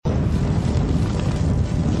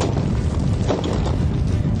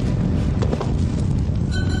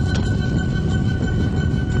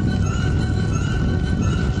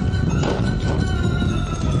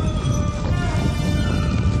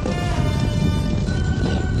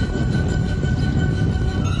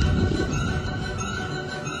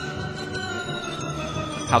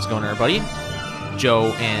How's it going, everybody?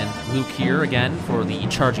 Joe and Luke here again for the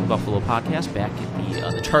Charging Buffalo podcast, back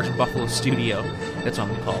at the Charging Buffalo studio. That's what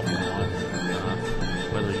I'm going to call it from now on,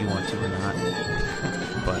 whether you want to or not.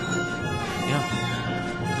 But, yeah.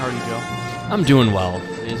 How are you, Joe? I'm doing well.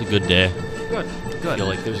 It is a good day. Good. I feel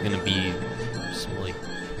like there's going to be some,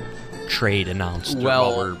 trade announced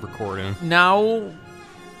while we're recording. Now,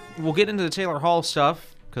 we'll get into the Taylor Hall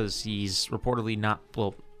stuff, because he's reportedly not,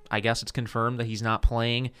 well, I guess it's confirmed that he's not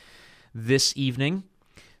playing this evening.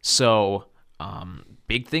 So,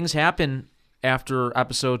 big things happen after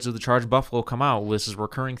episodes of the Charging Buffalo come out. This is a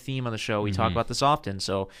recurring theme on the show. We talk about this often.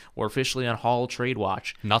 So, we're officially on Hall trade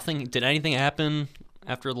watch. Did anything happen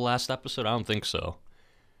after the last episode? I don't think so.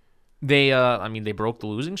 They broke the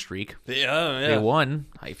losing streak. Yeah. They won,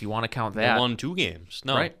 if you want to count that. They won 2 games.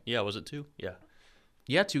 No. Right. Yeah, was it 2? Yeah.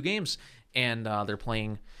 Yeah, 2 games. And they're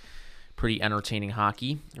playing pretty entertaining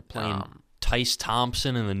hockey. They're playing Tice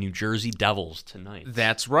Thompson and the New Jersey Devils tonight.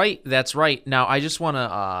 That's right. Now, I just want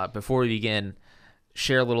to, before we begin,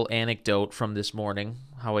 share a little anecdote from this morning,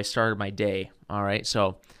 how I started my day. All right,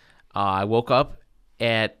 so I woke up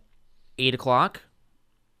at 8 o'clock,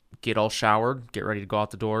 get all showered, get ready to go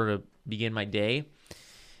out the door to begin my day.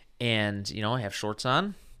 And, I have shorts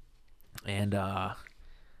on. And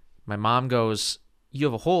my mom goes, "You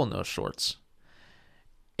have a hole in those shorts."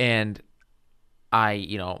 And I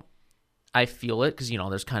feel it because,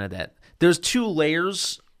 there's kind of that. There's 2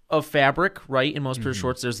 layers of fabric, right, in most pair of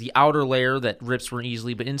shorts. There's the outer layer that rips more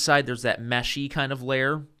easily, but inside there's that meshy kind of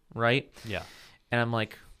layer, right? Yeah. And I'm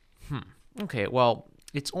like, okay, well,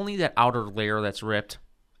 it's only that outer layer that's ripped.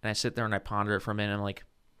 And I sit there and I ponder it for a minute. And I'm like,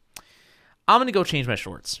 I'm going to go change my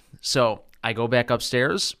shorts. So I go back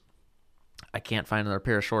upstairs. I can't find another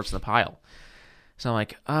pair of shorts in the pile. So I'm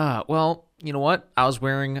like, well, you know what? I was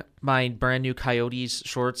wearing my brand new Coyotes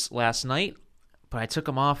shorts last night, but I took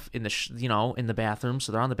them off in the in the bathroom,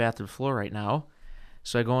 so they're on the bathroom floor right now.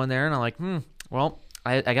 So I go in there and I'm like, well,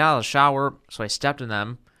 I got out of the shower, so I stepped in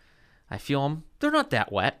them. I feel them. They're not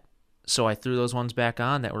that wet, so I threw those ones back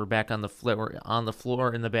on that were back on the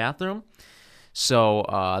floor in the bathroom.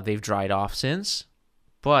 So they've dried off since,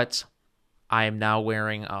 but I am now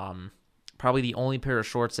wearing probably the only pair of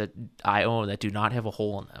shorts that I own that do not have a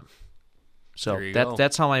hole in them. So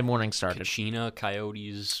that's how my morning started. Kachina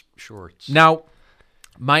Coyotes shorts. Now,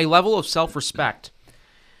 my level of self-respect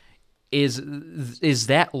is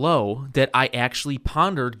that low that I actually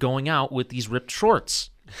pondered going out with these ripped shorts.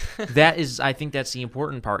 I think that's the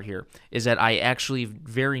important part here, is that I actually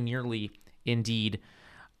very nearly indeed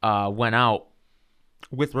went out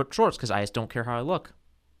with ripped shorts because I just don't care how I look.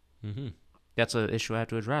 Mm-hmm. That's an issue I have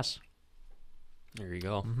to address. There you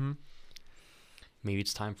go. Mm-hmm. Maybe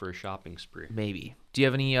it's time for a shopping spree. Maybe. Do you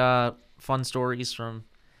have any fun stories from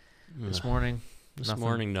this morning? This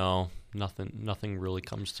morning, no. Nothing really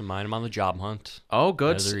comes to mind. I'm on the job hunt. Oh,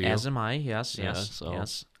 good. As am I. Yes.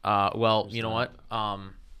 Well, you know what?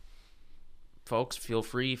 Folks, feel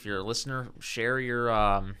free, if you're a listener, share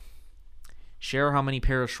how many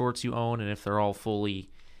pair of shorts you own and if they're all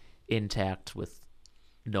fully intact with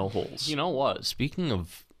no holes. You know what? Speaking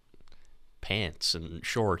of pants and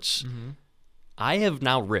shorts, I have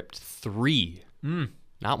now ripped 3,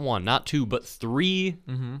 not 1, not 2, but 3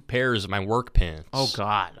 pairs of my work pants. Oh,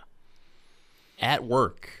 God. At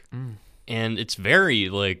work. And it's very,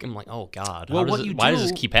 I'm like, oh, God. Well, why does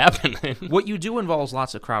this keep happening? What you do involves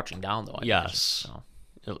lots of crouching down, though. Yes.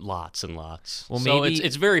 Lots and lots. Well, so maybe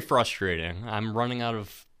it's very frustrating. I'm running out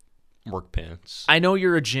of work pants. I know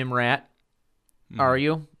you're a gym rat. Are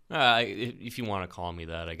you? If you want to call me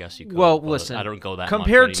that, I guess you could. Well, listen. I don't go that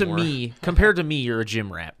compared much to anymore. compared to me, you're a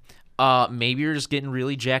gym rat. Maybe you're just getting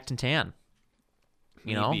really jacked and tan.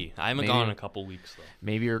 Maybe. I haven't gone in a couple weeks though.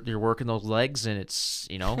 Maybe you're working those legs and it's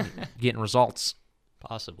getting results.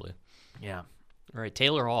 Possibly. Yeah. All right,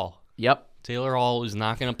 Taylor Hall. Yep. Taylor Hall is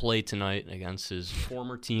not going to play tonight against his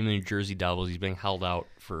former team, the New Jersey Devils. He's being held out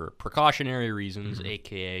for precautionary reasons,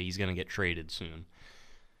 a.k.a. he's going to get traded soon.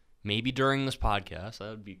 Maybe during this podcast. That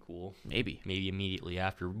would be cool. Maybe immediately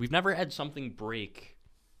after. We've never had something break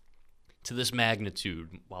to this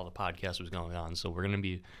magnitude while the podcast was going on, so we're going to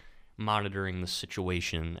be monitoring the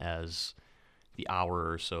situation as the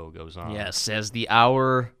hour or so goes on. Yes, as the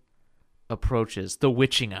hour approaches, the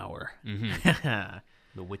witching hour.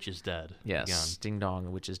 The witch is dead. Yes, again. ding dong,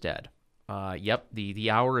 the witch is dead. Yep,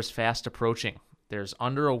 the hour is fast approaching. There's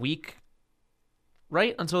under a week,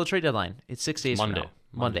 right, until the trade deadline. It's 6 days from now.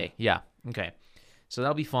 Monday. Yeah. Okay. So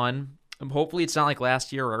that'll be fun. Hopefully it's not like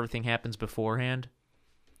last year where everything happens beforehand,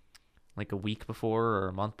 like a week before or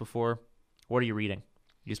a month before. What are you reading?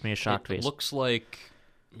 You just made a shocked face. It looks like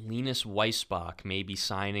Linus Weissbach may be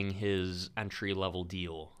signing his entry-level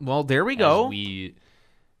deal. Well, there we go. As we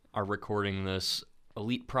are recording this,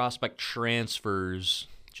 Elite Prospect Transfers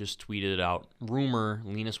just tweeted out, rumor,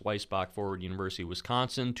 Linus Weissbach, forward, University of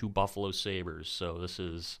Wisconsin to Buffalo Sabres. So this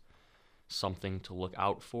is something to look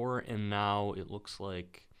out for. And now it looks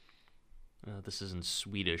like, this is in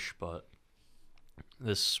Swedish, but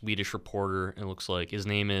this Swedish reporter, it looks like his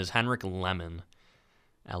name is Henrik Lehmann,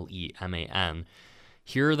 Leman.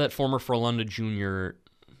 Here that former Frölunda junior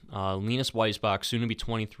Linus Weissbach, soon to be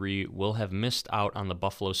 23, will have missed out on the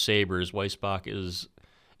Buffalo Sabres. Weissbach is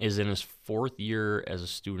in his 4th year as a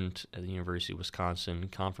student at the University of Wisconsin.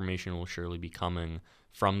 Confirmation will surely be coming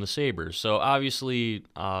from the Sabres. So obviously,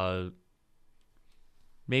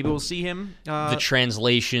 maybe we'll see him. The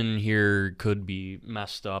translation here could be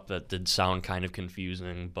messed up. That did sound kind of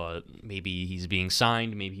confusing, but maybe he's being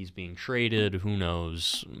signed, maybe he's being traded, who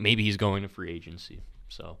knows? Maybe he's going to free agency.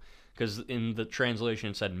 So, because in the translation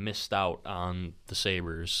it said missed out on the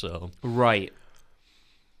Sabres, so. Right.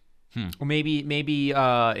 Or maybe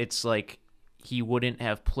it's like he wouldn't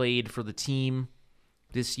have played for the team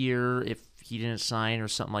this year if he didn't sign or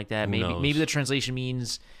something like that. Who knows? Maybe the translation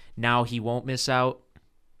means now he won't miss out.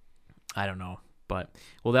 I don't know. But,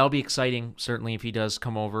 well, that'll be exciting, certainly, if he does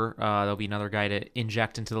come over. There'll be another guy to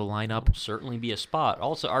inject into the lineup. Certainly be a spot.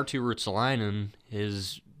 Also, Arttu Ruotsalainen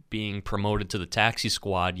is being promoted to the taxi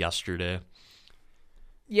squad yesterday.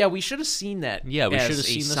 Yeah, we should have seen that. Yeah, we as should have a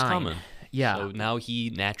seen this sign. coming. Yeah. So now he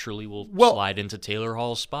naturally will Well- slide into Taylor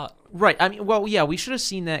Hall's spot. Right. I mean, well, yeah, we should have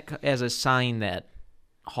seen that as a sign that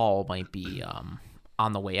Hall might be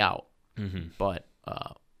on the way out. Mm-hmm. But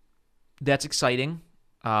that's exciting.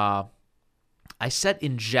 I said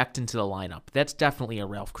inject into the lineup. That's definitely a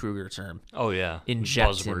Ralph Kruger term. Oh, yeah.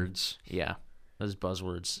 Inject in. Buzzwords. Yeah, those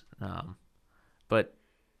buzzwords. But,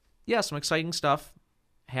 yeah, some exciting stuff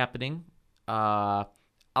happening. I'll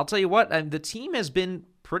tell you what, the team has been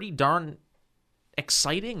pretty darn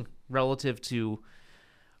exciting relative to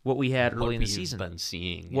what we had early in the season. What we've been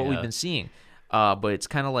seeing. What we've been seeing. But it's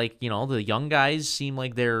kind of like, the young guys seem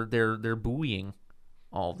like they're buoying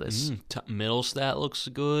all of this. Middlestat looks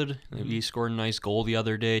good. He scored a nice goal the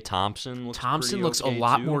other day. Thompson looks looks okay a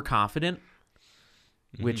lot too. more confident,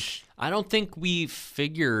 which I don't think we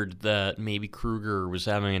figured that maybe Kruger was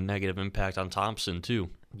having a negative impact on Thompson too.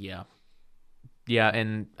 yeah,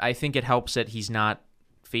 and I think it helps that he's not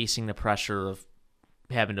facing the pressure of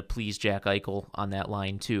having to please Jack Eichel on that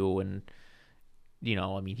line too, and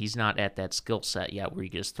he's not at that skill set yet where you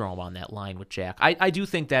just throw him on that line with Jack. I do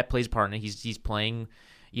think that plays a part in it. He's playing,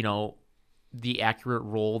 the accurate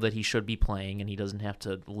role that he should be playing, and he doesn't have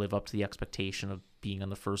to live up to the expectation of being on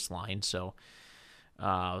the first line. So,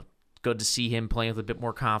 good to see him playing with a bit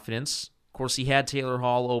more confidence. Of course, he had Taylor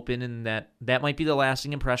Hall open, and that might be the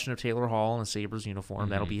lasting impression of Taylor Hall in a Sabres uniform.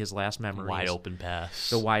 That'll be his last memory. Wide open pass.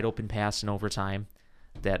 The wide open pass in overtime.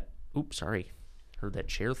 Heard that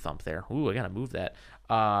chair thump there. Ooh, I gotta move that.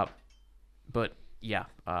 But yeah,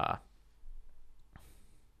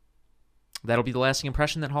 that'll be the lasting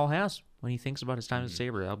impression that Hall has when he thinks about his time as a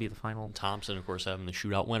Sabre. That'll be the final. Thompson, of course, having the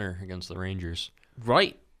shootout winner against the Rangers.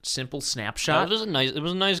 Right. Simple snapshot. It was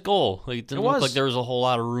a nice goal. Like, it didn't look like there was a whole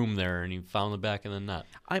lot of room there, and he found the back of the net.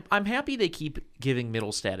 I'm happy they keep giving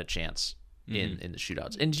Middlestat a chance in the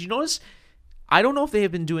shootouts. And did you notice? I don't know if they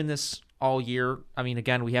have been doing this all year. I mean,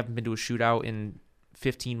 again, we haven't been to a shootout in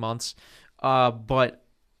 15 months. But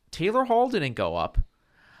Taylor Hall didn't go up.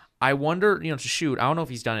 I wonder, to shoot. I don't know if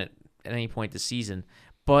he's done it at any point this season,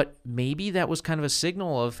 but maybe that was kind of a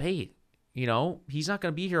signal of, hey, he's not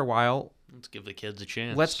going to be here a while. Let's give the kids a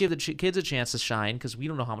chance. Let's give the kids a chance to shine, because we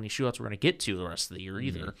don't know how many shootouts we're going to get to the rest of the year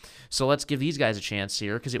either. So let's give these guys a chance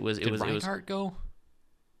here, because Did Reinhart go?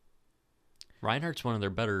 Reinhart's one of their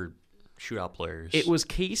better shootout players. It was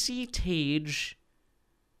Casey Tage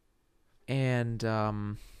and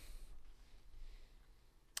I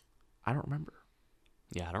don't remember.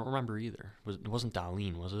 Yeah, I don't remember either. It wasn't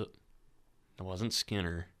Dahlin, was it? It wasn't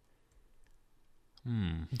Skinner.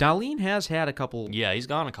 Dahlin has had a couple. Yeah, he's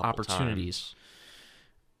gone a couple opportunities, times.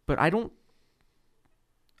 But I don't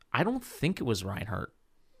think it was Reinhart.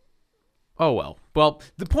 Oh well. Well,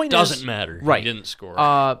 the point doesn't matter. Right. He didn't score.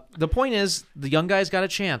 The point is the young guys got a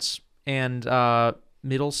chance, and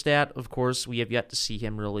Middlestat, of course, we have yet to see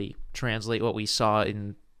him really translate what we saw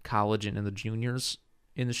in college and in the juniors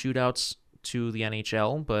in the shootouts to the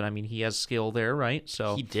NHL, but I mean, he has skill there, right?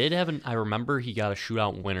 So he did have I remember he got a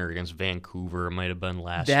shootout winner against Vancouver. It might have been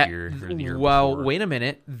last year or the year well, before. Wait a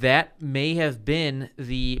minute. That may have been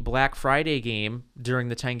the Black Friday game during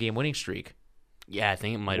the 10-game winning streak. Yeah, I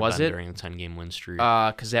think it might have been during the 10-game win streak.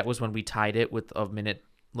 Because that was when we tied it with a minute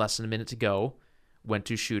less than a minute to go, went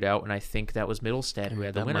to shootout, and I think that was Middlestad who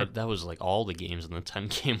had the winner. That was like all the games in the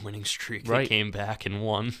 10-game winning streak. Right. They came back and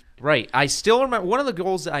won. Right. I still remember one of the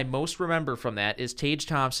goals that I most remember from that is Tage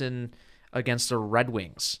Thompson against the Red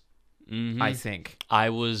Wings, I think.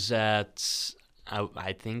 I was at,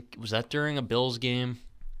 I think, was that during a Bills game?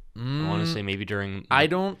 I want to say maybe during. I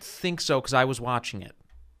don't think so because I was watching it,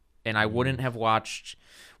 and I wouldn't have watched.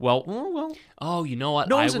 Well. Oh, you know what?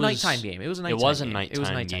 No, it was a nighttime game. It was a nighttime game. It was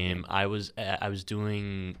a nighttime game. I was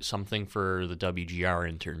doing something for the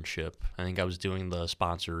WGR internship. I think I was doing the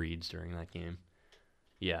sponsor reads during that game.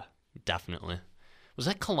 Yeah, definitely. Was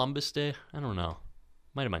that Columbus Day? I don't know.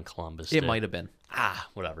 Might have been Columbus Day. It might have been.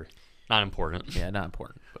 Whatever. Not important. Yeah, not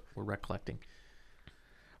important, but we're recollecting.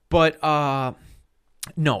 But,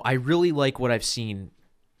 no, I really like what I've seen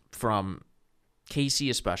from Casey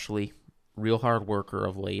especially. Real hard worker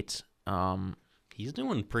of late. He's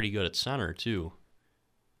doing pretty good at center, too.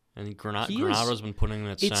 I think He Granato's been putting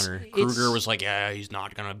him at It's- center. it's- Kruger was like, yeah, he's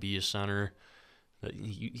not going to be a center.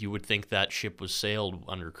 You would think that ship was sailed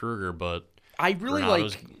under Kruger, but I really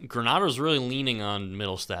Granato's really leaning on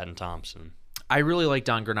Middlestad and Thompson. I really like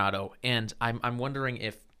Don Granato, and I'm wondering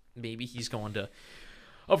if maybe he's going to.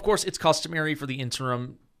 Of course, it's customary for the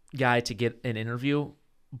interim guy to get an interview,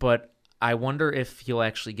 but I wonder if he'll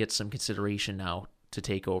actually get some consideration now to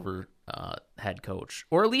take over head coach,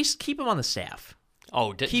 or at least keep him on the staff.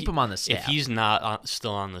 Oh, Keep him on the staff. If he's not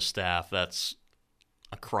still on the staff, that's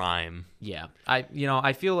a crime. Yeah,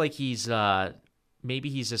 I feel like he's maybe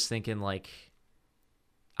he's just thinking like,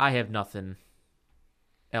 I have nothing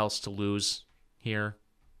else to lose here,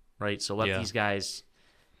 right? So let these guys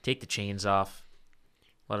take the chains off,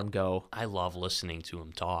 let them go. I love listening to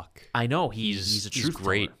him talk. I know he's a truth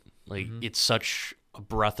great. teller. Like it's such a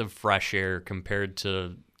breath of fresh air compared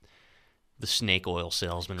to the snake oil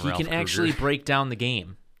salesman. He Ralph can Kruger. actually break down the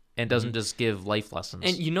game and doesn't just give life lessons.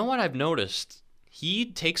 And you know what I've noticed? He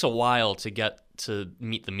takes a while to get to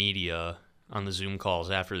meet the media on the Zoom calls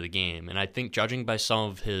after the game, and I think judging by some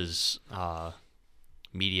of his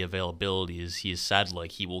media availabilities, he has said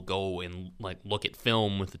like he will go and like look at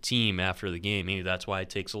film with the team after the game. Maybe that's why it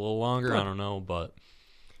takes a little longer. Good. I don't know, but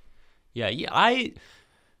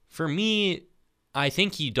for me, I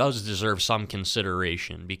think he does deserve some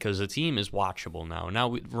consideration because the team is watchable now.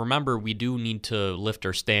 Now, remember, we do need to lift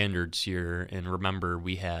our standards here, and remember,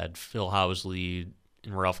 we had Phil Housley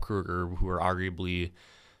and Ralph Kruger, who are arguably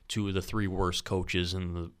two of the three worst coaches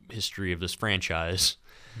in the history of this franchise,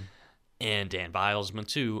 and Dan Bilesman,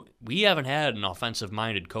 too. We haven't had an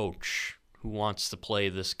offensive-minded coach who wants to play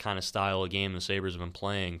this kind of style of game the Sabres have been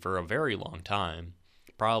playing for a very long time,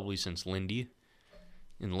 probably since Lindy.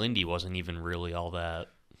 And Lindy wasn't even really all that.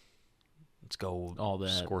 Let's go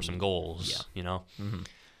score some goals, you know? Mm-hmm.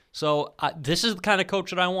 So this is the kind of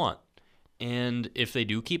coach that I want. And if they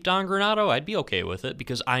do keep Don Granato, I'd be okay with it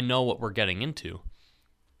because I know what we're getting into.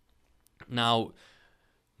 Now,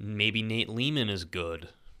 maybe Nate Lehman is good.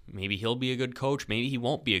 Maybe he'll be a good coach. Maybe he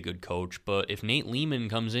won't be a good coach. But if Nate Lehman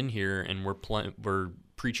comes in here and we're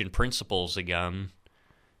preaching principles again,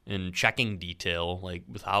 and checking detail, like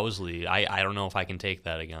with Housley, I don't know if I can take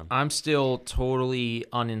that again. I'm still totally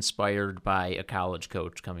uninspired by a college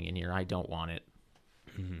coach coming in here. I don't want it.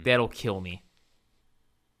 Mm-hmm. That'll kill me.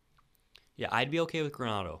 Yeah, I'd be okay with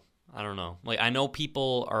Granato. I don't know. Like, I know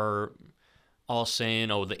people are all saying,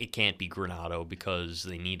 oh, it can't be Granato because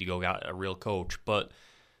they need to go get a real coach, but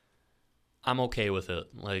I'm okay with it.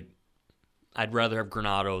 Like, I'd rather have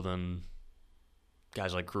Granato than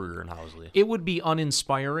guys like Kruger and Housley. It would be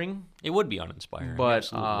uninspiring. It would be uninspiring, but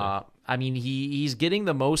I mean, he's getting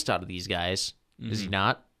the most out of these guys, is he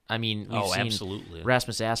not? I mean, we've seen absolutely.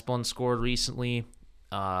 Rasmus Asplund scored recently.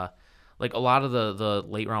 Like a lot of the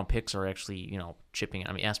late round picks are actually chipping.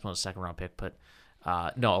 I mean, Asplund's a second round pick, but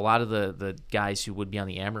no, a lot of the guys who would be on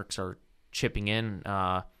the Amherst are chipping in.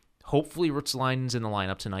 Hopefully, Ruotsalainen's in the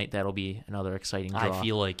lineup tonight. That'll be another exciting draw. I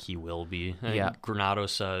feel like he will be. Yeah, Granato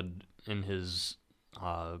said in his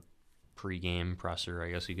pre-game presser, I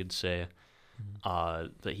guess you could say,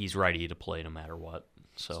 that he's ready to play no matter what.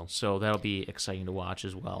 So that'll be exciting to watch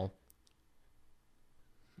as well.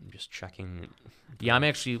 I'm just checking. Yeah, I'm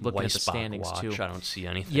actually looking at the standings watch. too. I don't see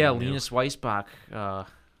anything. Yeah, new. Linus Weissbach.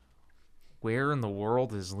 Where in the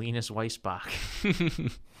world is Linus Weissbach?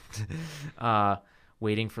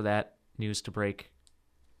 Waiting for that news to break,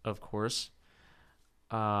 of course.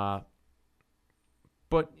 But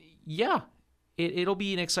yeah. It'll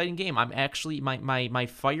be an exciting game. I'm actually my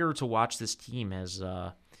fire to watch this team has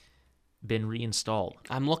been reinstalled.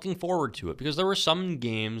 I'm looking forward to it because there were some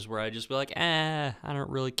games where I just be like, I don't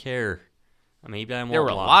really care Maybe I won't There were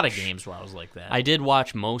a watch. lot of games where I was like that. I did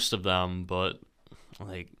watch most of them, but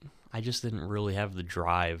I just didn't really have the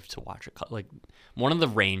drive to watch it. Like one of the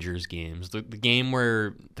Rangers games, the game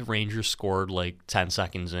where the Rangers scored 10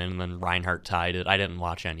 seconds in and then Reinhart tied it. I didn't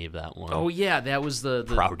watch any of that one. Oh yeah, that was the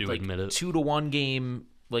Proud to admit it. 2-1 game,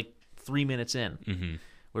 3 minutes in,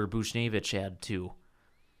 where Buchnevich had 2.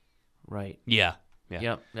 Right. Yeah.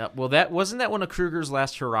 Yep. Well, that wasn't that one of Kruger's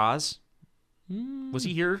last hurrahs. Was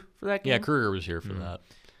he here for that game? Yeah, Kruger was here for that.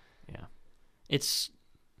 Yeah.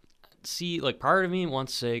 Part of me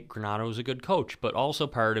wants to say Granato is a good coach, but also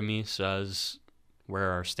part of me says, where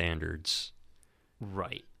are our standards?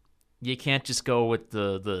 Right. You can't just go with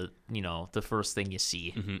the first thing you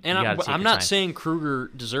see. And I'm not saying Kruger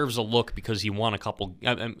deserves a look because he won a couple.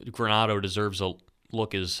 Granato deserves a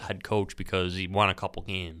look as head coach because he won a couple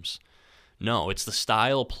games. No, it's the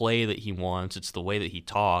style of play that he wants. It's the way that he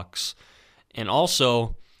talks. And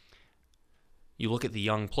also, you look at the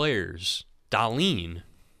young players. Dahlin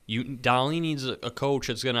needs a coach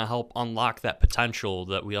that's going to help unlock that potential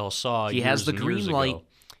that we all saw. He has the green light.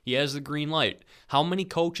 He has the green light. How many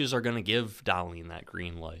coaches are going to give Dahlin that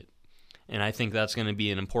green light? And I think that's going to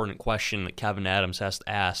be an important question that Kevin Adams has to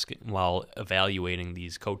ask while evaluating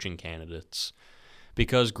these coaching candidates.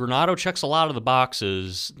 Because Granato checks a lot of the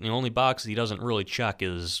boxes. The only box he doesn't really check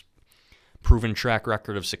is proven track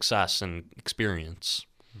record of success and experience.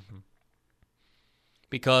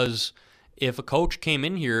 Because if a coach came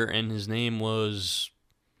in here and his name was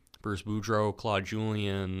Bruce Boudreau, Claude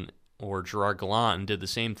Julien, or Gerard Gallant and did the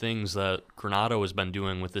same things that Granato has been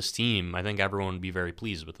doing with this team, I think everyone would be very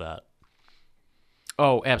pleased with that.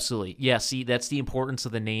 Oh, absolutely. Yeah, see, that's the importance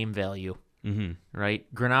of the name value.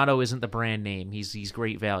 Right? Granato isn't the brand name. He's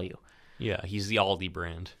great value. Yeah, he's the Aldi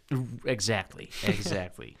brand. Exactly.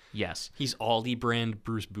 Yes. He's Aldi brand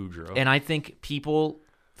Bruce Boudreau. And I think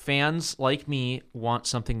fans like me want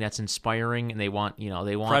something that's inspiring, and they want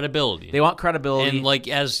credibility. They want credibility, and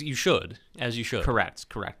as you should. Correct.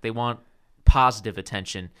 They want positive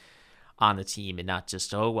attention on the team, and not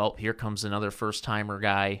just here comes another first timer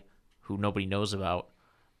guy who nobody knows about,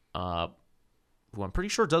 who I'm pretty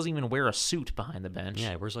sure doesn't even wear a suit behind the bench. Yeah,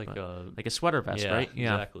 he wears like a sweater vest, right?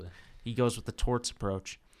 Yeah, exactly. He goes with the Torts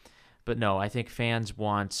approach. But no, I think fans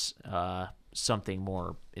want something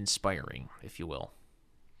more inspiring, if you will.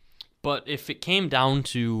 But if it came down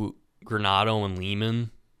to Granato and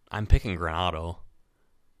Lehman, I'm picking Granato.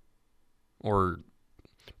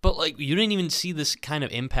 But you didn't even see this kind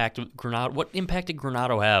of impact with Granato. What impact did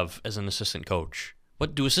Granato have as an assistant coach?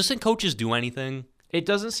 What do assistant coaches do anything? It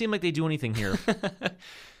doesn't seem like they do anything here.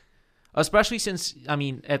 Especially since,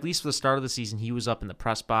 at least for the start of the season, he was up in the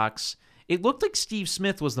press box. It looked like Steve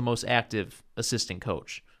Smith was the most active assistant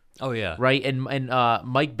coach. Oh, yeah. Right? And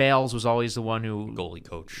Mike Bales was always the one who... goalie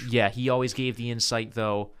coach. Yeah, he always gave the insight,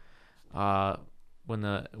 though,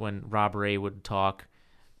 when Rob Ray would talk.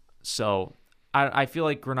 So I feel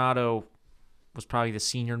like Granato was probably the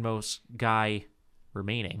senior-most guy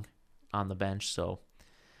remaining on the bench, so...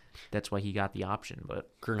 That's why he got the option,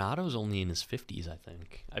 but Granato's only in his 50s, I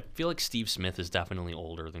think. I feel like Steve Smith is definitely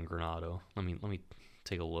older than Granato. Let me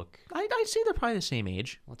take a look. I'd say they're probably the same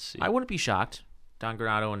age. Let's see. I wouldn't be shocked. Don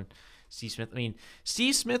Granato and Steve Smith.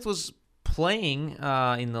 Steve Smith was playing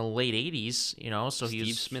in the late 80s, so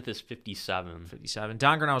Steve Smith is 57. 57.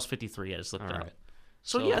 Don Granato was 53. I just looked it up.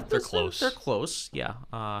 So yeah, they're close. They're close. Yeah.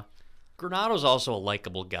 Granato's also a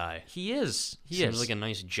likable guy. He is. Seems like a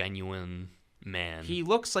nice, genuine man. He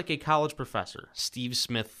looks like a college professor. Steve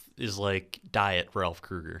Smith is like Diet Ralph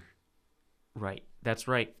Kruger. Right. That's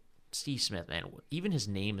right. Steve Smith, man. Even his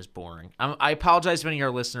name is boring. I apologize if any of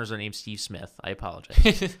our listeners are named Steve Smith. I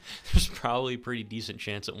apologize. There's probably a pretty decent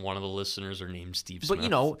chance that one of the listeners are named Steve Smith.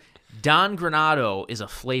 But, Don Granato is a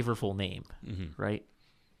flavorful name, right?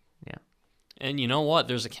 Yeah. And you know what?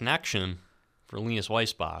 There's a connection for Linus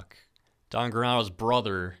Weissbach. Don Granato's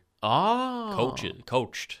brother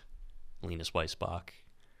coached Linus Weissbach.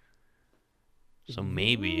 So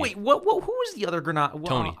maybe... Wait, who was the other Granato?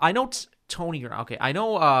 Tony. I know Tony Granato. Okay, I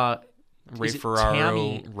know... Ray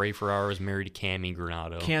Ferraro is married to Cami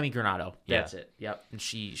Granato. Cami Granato. That's it. Yep. And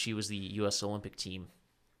she was the U.S. Olympic team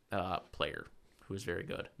player who was very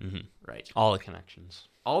good. Right. All the connections.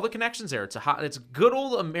 All the connections there. It's a good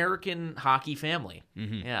old American hockey family.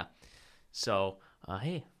 Yeah. So,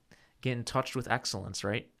 hey, get in touch with excellence,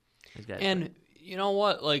 right? And you know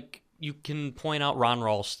what? You can point out Ron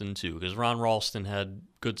Ralston, too, because Ron Ralston had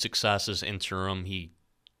good success as interim. He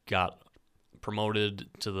got promoted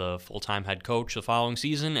to the full-time head coach the following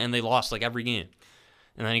season, and they lost every game.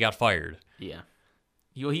 And then he got fired. Yeah.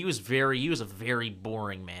 He was a very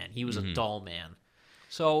boring man. He was a dull man.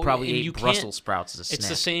 So probably and ate you can't- Brussels sprouts as a snack. It's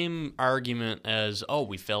the same argument as, oh,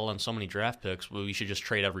 we fell on so many draft picks, well, we should just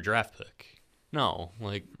trade every draft pick. No,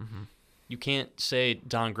 like, you can't say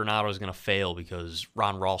Don Granado is going to fail because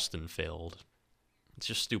Ron Ralston failed. It's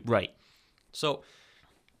just stupid. Right. So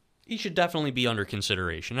he should definitely be under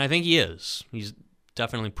consideration. I think he is. He's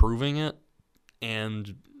definitely proving it.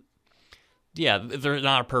 And, yeah, they're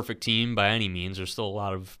not a perfect team by any means. There's still a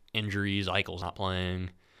lot of injuries. Eichel's not playing.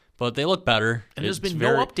 But they look better. And there's It's been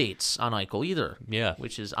very- no updates on Eichel either. Yeah.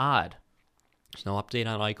 Which is odd. There's no update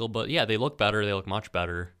on Eichel, but yeah, they look better. They look much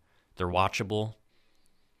better. They're watchable.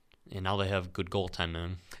 And now they have good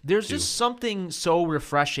goaltending. There's too. just something so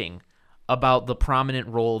refreshing about the prominent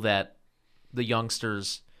role that the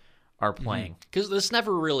youngsters are playing. Because this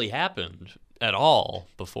never really happened at all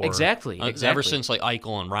before. Exactly. Ever since like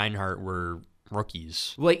Eichel and Reinhart were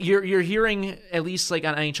rookies. Like you're hearing, at least like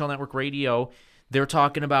on NHL Network Radio, they're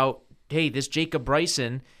talking about, hey, this Jacob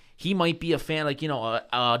Bryson, he might be a fan, like,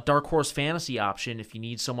 a dark horse fantasy option if you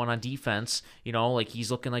need someone on defense. Like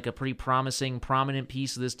he's looking like a pretty promising, prominent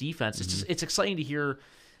piece of this defense. It's exciting to hear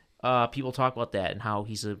people talk about that and how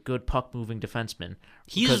he's a good puck moving defenseman.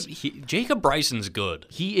 Jacob Bryson's good.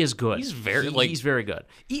 He is good. He's very he's very good.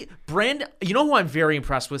 Brandon, you know who I'm very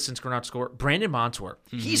impressed with since Granado scored? Brandon Montour.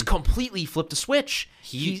 He's completely flipped a switch.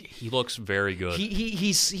 He looks very good.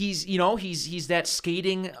 He's that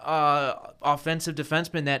skating offensive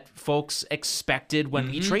defenseman that folks expected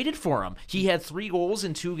when we traded for him. He had 3 goals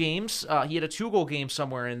in 2 games. He had a 2-goal game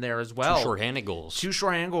somewhere in there as well. 2 shorthanded goals. 2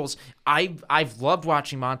 shorthanded goals. I've loved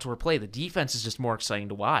watching Montour play. The defense is just more exciting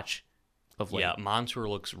to watch. Of late. Yeah, Montour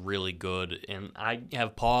looks really good, and I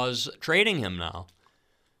have pause trading him now.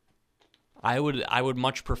 I would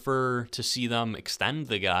much prefer to see them extend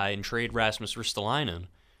the guy and trade Rasmus Ristolainen.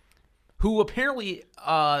 Who apparently,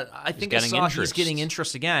 I think I saw he's getting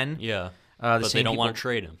interest again. Yeah, but they don't want to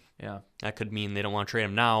trade him. Yeah. That could mean they don't want to trade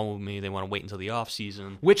him now. Maybe they want to wait until the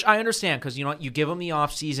offseason. Which I understand, because you know what? You give him the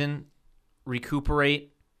offseason, recuperate.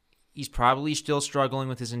 He's probably still struggling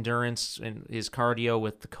with his endurance and his cardio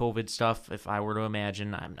with the COVID stuff, if I were to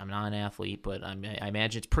imagine. I'm not an athlete, but I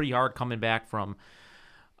imagine it's pretty hard coming back from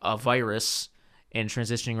a virus and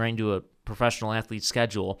transitioning right into a professional athlete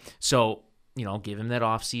schedule. So, give him that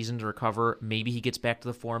offseason to recover. Maybe he gets back to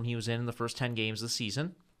the form he was in the first 10 games of the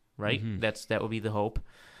season, right? That would be the hope.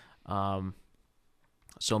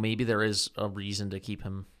 So maybe there is a reason to keep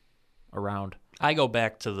him around. I go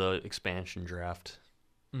back to the expansion draft.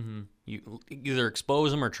 Mm-hmm. You either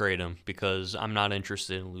expose him or trade him, because I'm not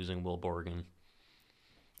interested in losing Will Borgen.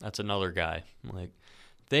 That's another guy. Like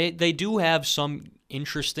they do have some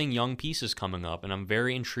interesting young pieces coming up, and I'm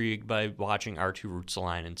very intrigued by watching Arttu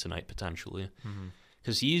Ruotsalainen tonight potentially,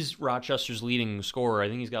 because he's Rochester's leading scorer. I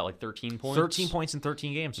think he's got like 13 points. 13 points in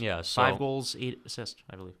 13 games. Yeah, so 5 goals, 8 assists,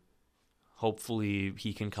 I believe. Hopefully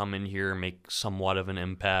he can come in here and make somewhat of an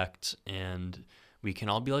impact, and we can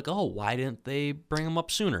all be like, oh, why didn't they bring him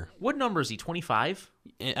up sooner? What number is he, 25?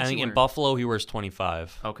 I think in Buffalo he wears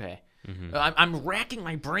 25. Okay. I'm racking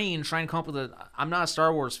my brain trying to come up with I'm not a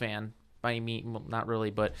Star Wars fan by any means, well, not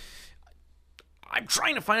really, but I'm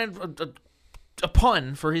trying to find a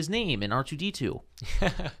pun for his name in R2-D2.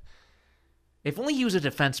 If only he was a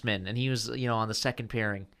defenseman and he was, on the second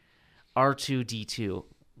pairing. R2-D2.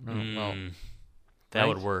 Well, that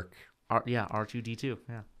would work. R2-D2.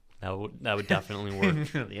 Yeah. That would definitely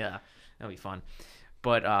work. Yeah, that'd be fun.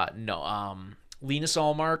 But no, Linus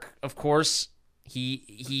Ullmark, of course,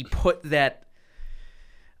 he put that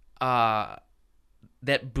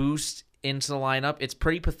boost into the lineup. It's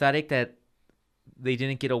pretty pathetic that they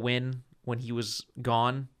didn't get a win when he was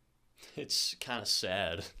gone. It's kind of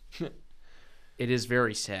sad. It is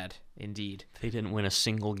very sad indeed. They didn't win a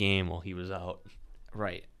single game while he was out.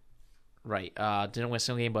 Right. Didn't win a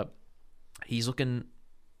single game, but he's looking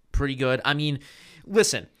pretty good. I mean,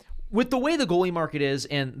 listen, with the way the goalie market is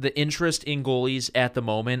and the interest in goalies at the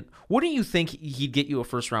moment, wouldn't you think he'd get you a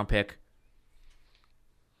first-round pick?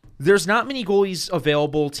 There's not many goalies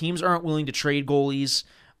available. Teams aren't willing to trade goalies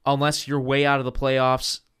unless you're way out of the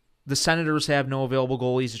playoffs. The Senators have no available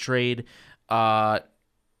goalies to trade. I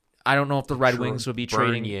don't know if the Red Wings would be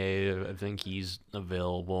trading. Yeah, I think he's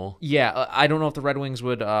available. Yeah, I don't know if the Red Wings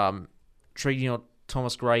would trade,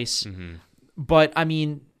 Thomas Greiss. But, I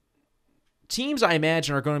mean, teams, I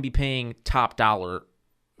imagine, are going to be paying top dollar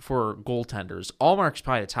for goaltenders. Ullmark's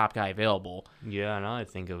probably the top guy available. Yeah, now I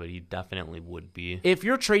think of it, he definitely would be. If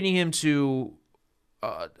you're trading him to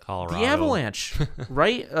Colorado, the Avalanche,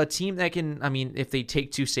 right? A team that can, I mean, if they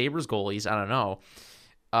take 2 Sabres goalies, I don't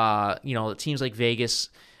know. Teams like Vegas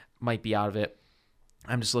might be out of it.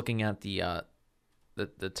 I'm just looking at the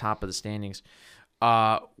top of the standings.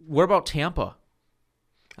 What about Tampa?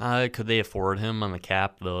 Could they afford him on the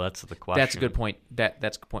cap, though? That's the question. That's a good point.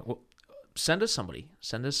 That's a good point. Well, send us somebody.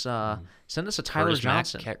 Send us a Tyler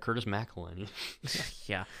Johnson. Curtis McElhinney.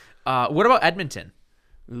 Yeah. What about Edmonton?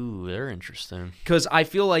 Ooh, they're interesting. Because I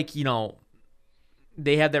feel like,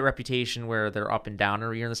 they have that reputation where they're up and down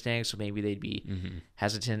every year in the standings, so maybe they'd be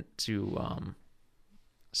hesitant to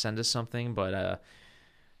send us something. But,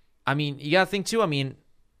 you got to think, too,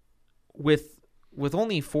 with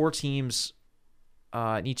only 4 teams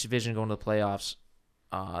in each division going to the playoffs,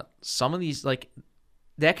 some of these, like,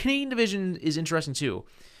 that Canadian division is interesting, too,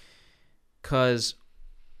 because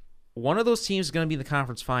one of those teams is going to be in the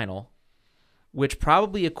conference final, which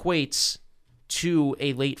probably equates to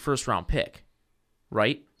a late first-round pick,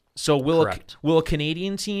 right? So will a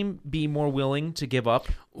Canadian team be more willing to give up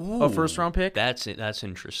a first-round pick? That's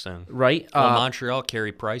interesting. Right? Montreal,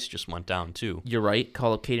 Carey Price just went down, too. You're right.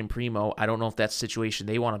 Call up Caden Primo. I don't know if that's the situation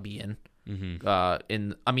they want to be in.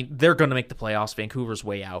 They're going to make the playoffs. Vancouver's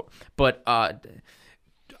way out. But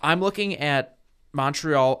I'm looking at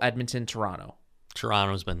Montreal, Edmonton, Toronto.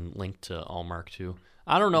 Toronto's been linked to Allmark, too.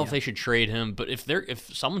 I don't know if they should trade him, but if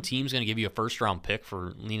some team's going to give you a first-round pick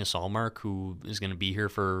for Linus Allmark, who is going to be here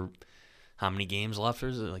for how many games left?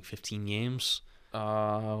 Is it like 15 games?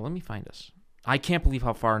 Let me find us. I can't believe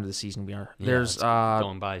how far into the season we are. Yeah, There's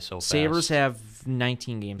going by so fast. Sabres have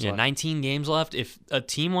 19 games left. 19 games left. If a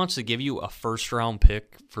team wants to give you a first-round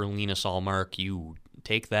pick for Linus Allmark, you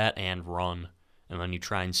take that and run. And then you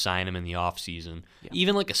try and sign him in the offseason. Yeah.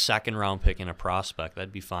 Even like a second-round pick and a prospect,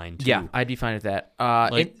 that'd be fine, too. Yeah, I'd be fine with that.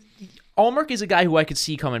 Allmark is a guy who I could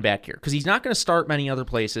see coming back here because he's not going to start many other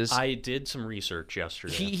places. I did some research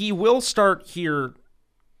yesterday. He will start here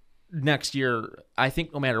next year, I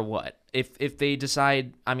think, no matter what. If they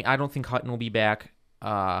decide, I don't think Hutton will be back.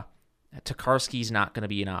 Tokarski's not going to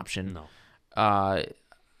be an option. No.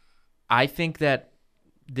 I think that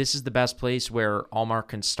this is the best place where Allmark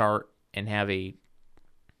can start and have a,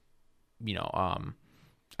 I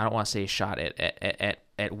don't want to say a shot at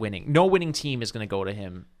winning. No winning team is going to go to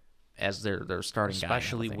him as their starting guy.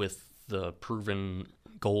 Especially with the proven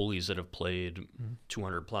goalies that have played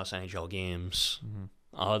 200-plus NHL games.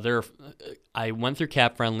 I went through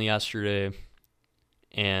Cap Friendly yesterday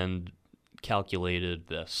and calculated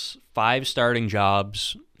this. 5 starting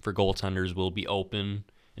jobs for goaltenders will be open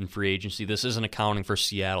in free agency. This isn't accounting for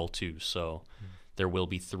Seattle, too, so there will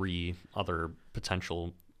be 3 other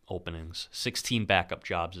potential openings, 16 backup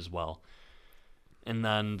jobs as well. And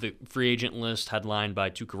then the free agent list headlined by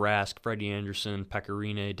Tuukka Rask, Freddie Anderson,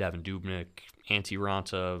 Pecorine, Devin Dubnyk, Antti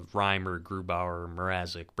Ranta, Reimer, Grubauer,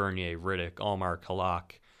 Mrazek, Bernier, Riddick, Allmark,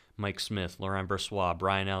 Halak, Mike Smith, Laurent Brossoit,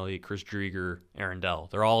 Brian Elliott, Chris Driedger, Aaron Dell.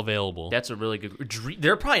 They're all available. That's a really good...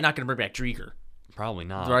 They're probably not going to bring back Driedger. Probably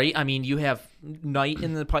not. Right? You have Knight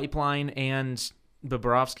in the pipeline and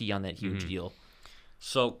Bobrovsky on that huge deal.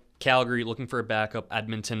 So Calgary looking for a backup.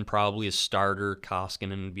 Edmonton probably a starter.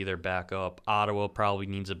 Koskinen would be their backup. Ottawa probably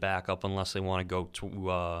needs a backup unless they want to go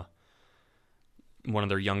to one of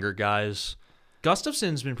their younger guys.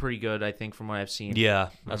 Gustafson's been pretty good, I think, from what I've seen. Yeah,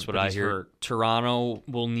 that's what I hear. Hurt. Toronto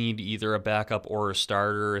will need either a backup or a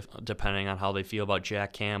starter, depending on how they feel about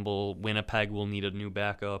Jack Campbell. Winnipeg will need a new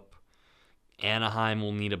backup. Anaheim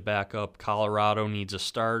will need a backup. Colorado needs a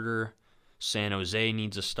starter. San Jose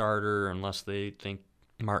needs a starter unless they think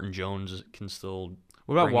Martin Jones can still...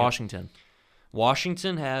 What about Washington?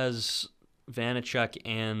 Washington has Vanacek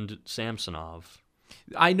and Samsonov.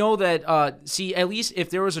 I know that, at least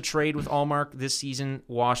if there was a trade with Allmark this season,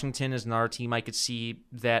 Washington is another team I could see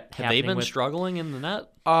that happening. Have they been struggling in the net?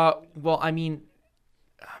 Well,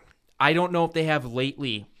 I don't know if they have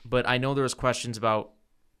lately, but I know there was questions about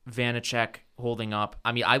Vanacek holding up.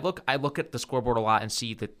 I look at the scoreboard a lot and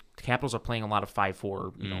see that the Capitals are playing a lot of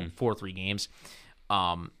 5-4, 4-3 games.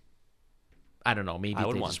 I don't know. Maybe I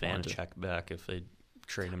would want Vanacek back if they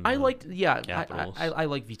trade him. I like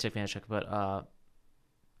Vitek Vanacek, but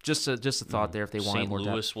just a thought there if they wanted more depth.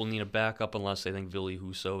 St. Louis will need a backup unless they think Ville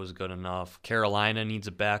Husso is good enough. Carolina needs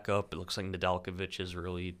a backup. It looks like Nedeljkovic is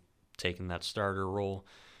really taking that starter role.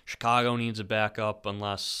 Chicago needs a backup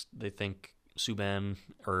unless they think Subban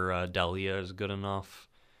or Delia is good enough.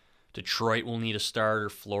 Detroit will need a starter.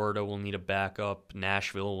 Florida will need a backup.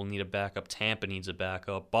 Nashville will need a backup. Tampa needs a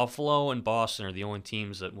backup. Buffalo and Boston are the only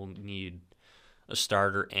teams that will need a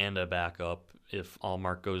starter and a backup if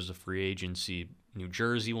Allmark goes to free agency. New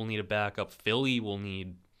Jersey will need a backup. Philly will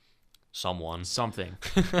need someone. Something.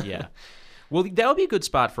 Yeah. Well, that would be a good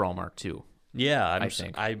spot for Allmark, too. Yeah, I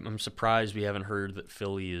think. I'm surprised we haven't heard that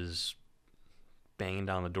Philly is banging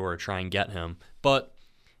down the door to try and get him. But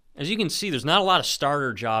As you can see, there's not a lot of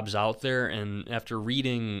starter jobs out there, and after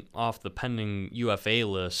reading off the pending UFA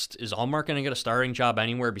list, is Allmark going to get a starting job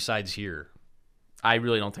anywhere besides here? I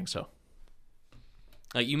really don't think so.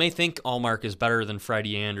 You may think Allmark is better than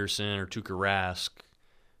Freddie Anderson or Tuukka Rask,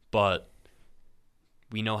 but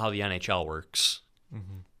we know how the NHL works.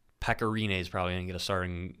 Mm-hmm. Pekka Rinne is probably going to get a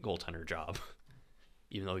starting goaltender job,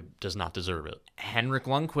 even though he does not deserve it. Henrik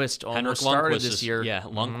Lundqvist almost started this year. Yeah,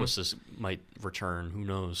 Lundqvist might return. Who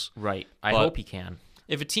knows? Right. I hope he can.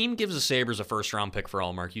 If a team gives the Sabres a first-round pick for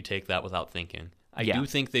Allmark, you take that without thinking. I do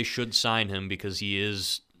think they should sign him because he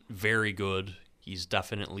is very good. He's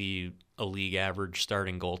definitely a league average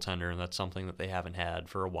starting goaltender, and that's something that they haven't had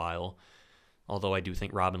for a while. Although I do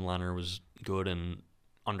think Robin Lehner was good and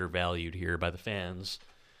undervalued here by the fans.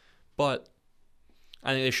 But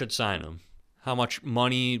I think they should sign him. How much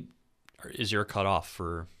money is your cutoff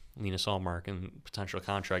for Linus Ullmark and potential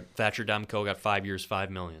contract? Thatcher Demko got 5 years, $5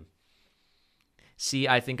 million. See,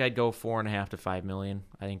 I think I'd go $4.5 to $5 million.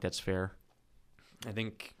 I think that's fair. I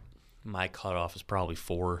think my cutoff is probably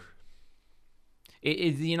 4.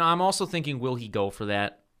 I'm also thinking, will he go for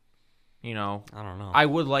that? I don't know. I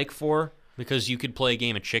would like 4. Because you could play a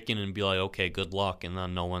game of chicken and be like, okay, good luck, and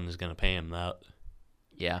then no one is going to pay him that.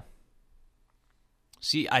 Yeah.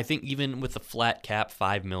 See, I think even with the flat cap,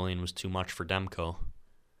 $5 million was too much for Demko.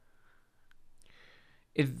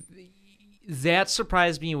 That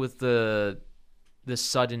surprised me with the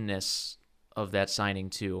suddenness of that signing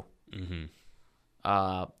too. Mm-hmm.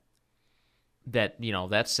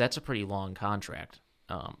 That's a pretty long contract.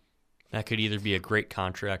 That could either be a great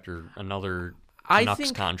contract or another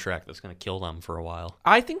Canucks contract that's going to kill them for a while.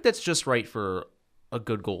 I think that's just right for a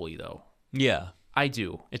good goalie, though. Yeah, I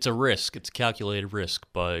do. It's a risk. It's a calculated risk,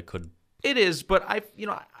 but it could. It is, but I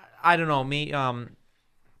don't know.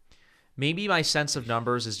 Maybe my sense of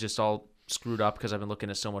numbers is just all screwed up because I've been looking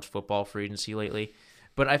at so much football free agency lately.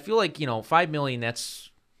 But I feel like $5 million. That's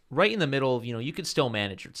right in the middle of you could still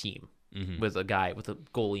manage your team with a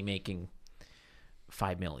goalie making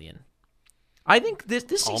 $5 million. I think this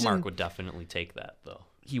season Allmark would definitely take that though.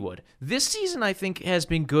 He would. This season, I think, has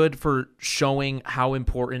been good for showing how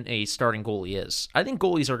important a starting goalie is. I think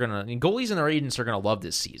goalies and their agents are gonna love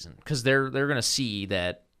this season because they're gonna see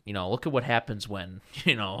that look at what happens when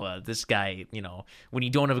this guy when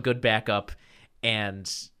you don't have a good backup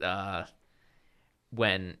and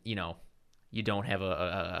when you don't have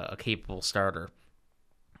a capable starter.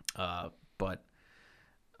 No,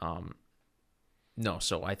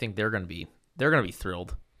 so I think they're gonna be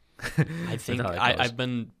thrilled. I think I've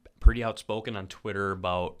been pretty outspoken on Twitter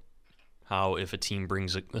about how if a team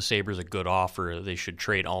brings the Sabres a good offer, they should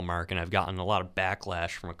trade Allmark, and I've gotten a lot of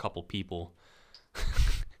backlash from a couple people.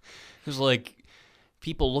 It's like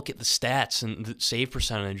people look at the stats and the save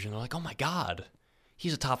percentage, and they're like, "Oh my God,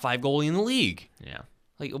 he's a top 5 goalie in the league." Yeah.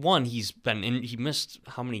 Like he missed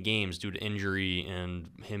how many games due to injury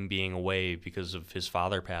and him being away because of his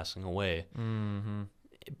father passing away. Mm-hmm.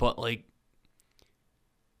 But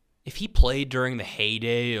if he played during the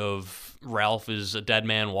heyday of Ralph is a dead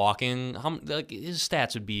man walking, his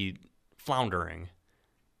stats would be floundering.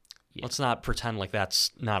 Yeah. Let's not pretend like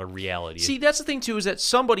that's not a reality. See, that's the thing, too, is that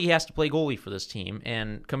somebody has to play goalie for this team,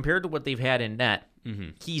 and compared to what they've had in net,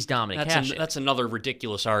 he's Dominic Hasek. That's another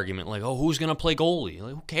ridiculous argument. Like, oh, who's going to play goalie?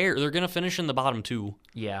 Like, who cares? They're going to finish in the bottom 2.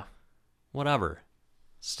 Yeah. Whatever.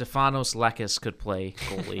 Stefanos Lekis could play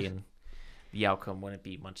goalie, and the outcome wouldn't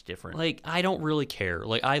be much different. I don't really care.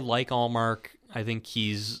 I like Allmark. I think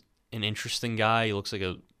he's an interesting guy. He looks like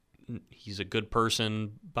he's a good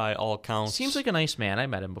person by all accounts. Seems like a nice man. I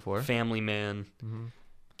met him before. Family man. Mm-hmm.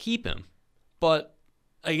 Keep him. But,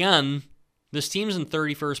 again, this team's in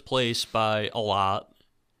 31st place by a lot,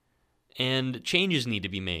 and changes need to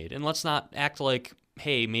be made. And let's not act like,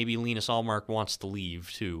 hey, maybe Linus Ullmark wants to leave,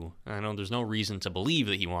 too. I know there's no reason to believe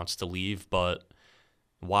that he wants to leave, but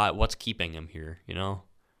why? What's keeping him here,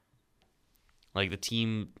 The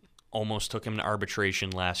team almost took him to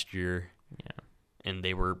arbitration last year. Yeah. And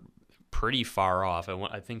they were pretty far off.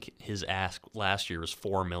 I think his ask last year was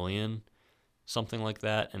 $4 million, something like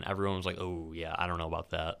that, and everyone was like, "Oh yeah, I don't know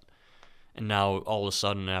about that." And now all of a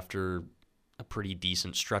sudden, after a pretty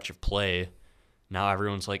decent stretch of play, now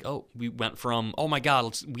everyone's like, "Oh, we went from oh my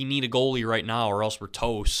God, we need a goalie right now, or else we're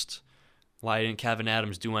toast." Why didn't Kevin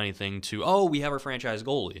Adams do anything to? Oh, we have our franchise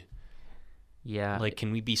goalie. Yeah,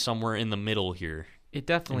 can we be somewhere in the middle here? It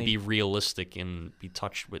definitely and be realistic and be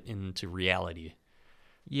touched into reality.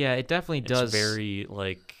 Yeah, it definitely does. It's very,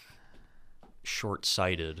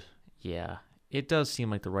 short-sighted. Yeah, it does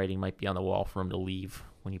seem like the writing might be on the wall for him to leave.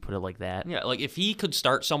 when you put it like that. Yeah, like if he could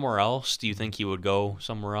start somewhere else, do you think he would go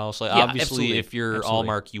somewhere else? Like Yeah, obviously, absolutely. if you're Absolutely.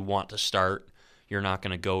 Allmark, you want to start. You're not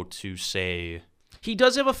going to go to say, He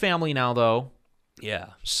does have a family now, though. yeah.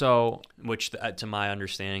 So, Which, to my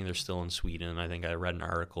understanding, they're still in Sweden. I think I read an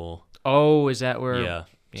article. is that where? Yeah.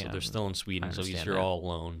 So yeah, they're still in Sweden, so understand you're that. all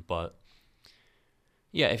alone. But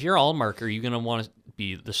yeah, if you're Allmark, are you going to want to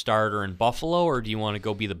be the starter in Buffalo, or do you want to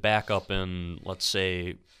go be the backup in, let's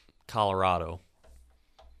say, Colorado?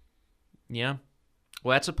 Yeah.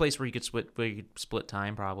 Well, that's a place where you could split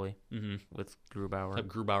time probably with Grubauer.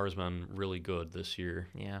 Grubauer's been really good this year.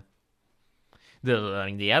 Yeah.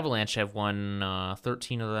 The Avalanche have won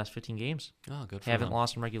 13 of the last 15 games. Oh, good for Haven't them.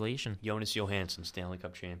 lost in regulation. Jonas Johansson, Stanley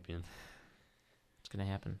Cup champion. It's going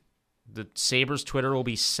to happen. The Sabres Twitter will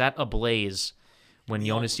be set ablaze when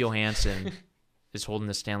Jonas Johansson is holding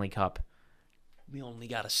the Stanley Cup. We only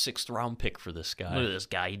got a 6th round pick for this guy. Look at this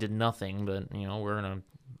guy. He did nothing, but we're gonna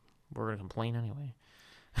complain anyway.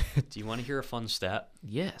 Do you want to hear a fun stat?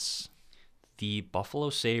 Yes. The Buffalo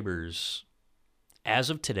Sabres, as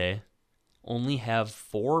of today, only have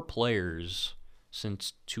 4 players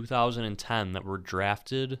since 2010 that were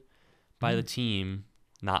drafted by the team,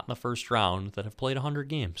 not in the first round, that have played 100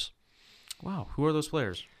 games. Wow. Who are those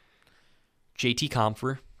players? JT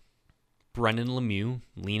Compher, Brendan Lemieux,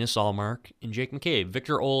 Linus Allmark, and Jake McCabe.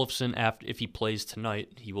 Victor Olofsson, if he plays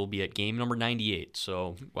tonight, he will be at game number 98.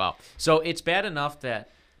 So, Wow. So it's bad enough that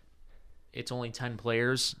it's only 10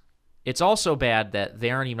 players. It's also bad that they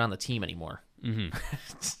aren't even on the team anymore.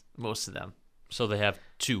 Most of them. so they have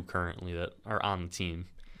 2 currently that are on the team.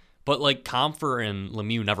 But like Compher and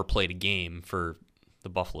Lemieux never played a game for the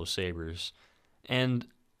Buffalo Sabres. And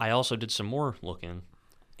I also did some more looking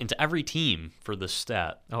into every team for this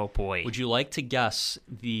stat. Oh, boy. Would you like to guess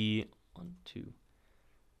the 1, 2?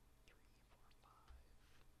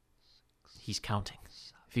 He's counting.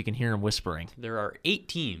 If you can hear him whispering. There are 8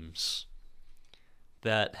 teams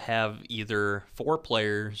that have either 4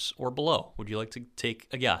 players or below. Would you like to take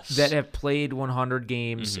a guess? That have played 100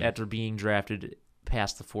 games after being drafted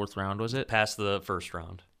past the 4th round, was it? Past the first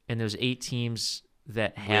round. And there's 8 teams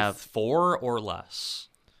that have... With 4 or less.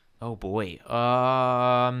 Oh, boy.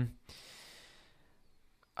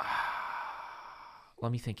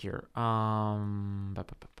 Let me think here.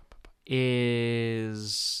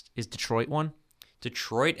 Is Detroit one?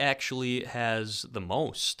 Detroit actually has the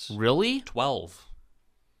most. Really? 12.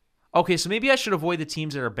 Okay, so maybe I should avoid the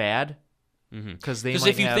teams that are bad. Because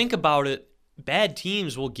if you think about it, bad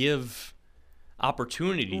teams will give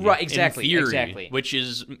opportunity. Right, exactly, in theory, exactly. Which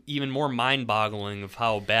is even more mind-boggling of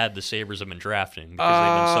how bad the Sabres have been drafting because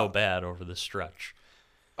they've been so bad over this stretch.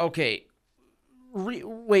 Okay.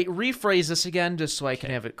 Rephrase this again just so I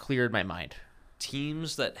can have it clear in my mind.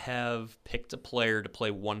 Teams that have picked a player to play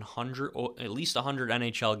 100, or at least 100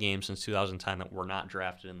 NHL games since 2010 that were not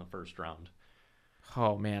drafted in the first round.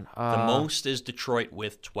 Oh, man. The most is Detroit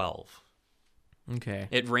with 12. Okay.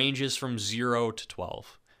 It ranges from 0 to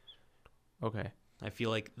 12. Okay. I feel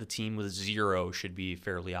like the team with 0 should be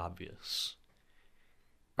fairly obvious.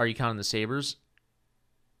 Are you counting the Sabres?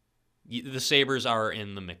 The Sabres are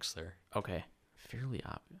in the mix there. Okay. Fairly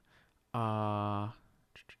obvious. Oh,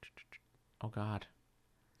 God.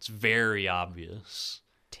 It's very obvious.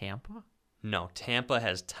 Tampa? No, Tampa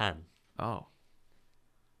has 10. Oh.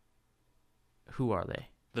 Who are they?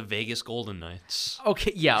 The Vegas Golden Knights.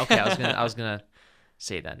 Okay, yeah, okay. I was gonna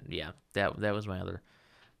say that. Yeah, that was my other.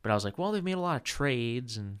 But I was like, well, they've made a lot of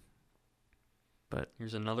trades, but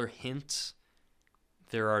Here's another hint.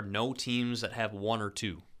 There are no teams that have 1 or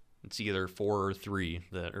 2. It's either 4 or 3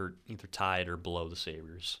 that are either tied or below the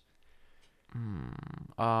Sabres.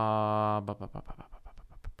 Well,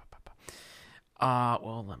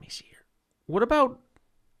 let me see here. What about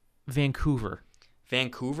Vancouver?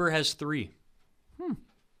 Vancouver has 3.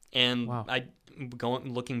 And Wow.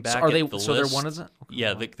 looking back So are at they? the So list, they're one of the. Okay,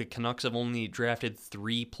 yeah, wow. the Canucks have only drafted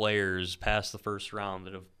 3 players past the first round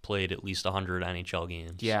that have played at least 100 NHL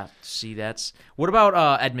games. Yeah. See, that's. What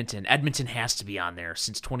about Edmonton? Edmonton has to be on there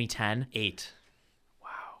since 2010. 8.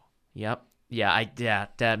 Yep. Yeah. I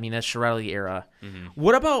mean, that's Chiarelli era. Mm-hmm.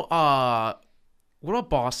 What about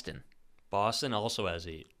Boston? Boston also has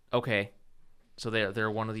 8. Okay. So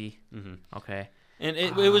they're one of the. Mm-hmm. Okay. And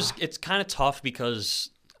it's kind of tough because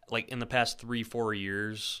like in the past 3-4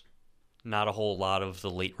 years, not a whole lot of the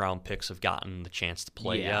late round picks have gotten the chance to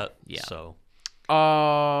play yet. Yeah. So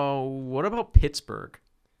What about Pittsburgh?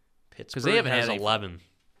 Pittsburgh they haven't has had any- 11.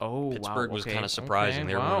 Oh, Pittsburgh wow. was Okay. kind of surprising. Okay.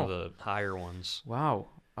 They were Wow. one of the higher ones. Wow.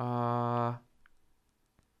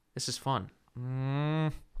 This is fun.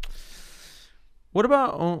 What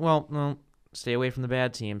about? Oh, well, no. Stay away from the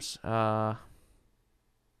bad teams.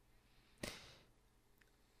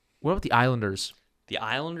 What about the Islanders? The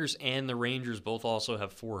Islanders and the Rangers both also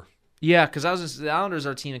have 4. Yeah, because the Islanders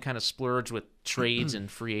are a team that kind of splurge with trades and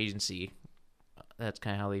free agency. That's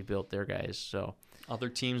kind of how they built their guys. So Other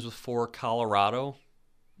teams with 4, Colorado,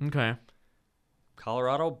 okay,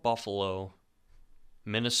 Buffalo,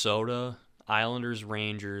 Minnesota, Islanders,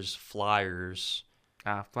 Rangers, Flyers.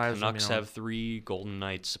 Flyers. Canucks have 3, Golden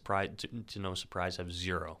Knights, to no surprise, have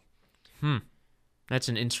 0. That's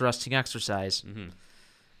an interesting exercise. Mm-hmm.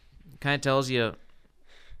 Kind of tells you.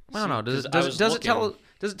 I don't know. Does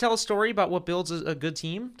it tell a story about what builds a good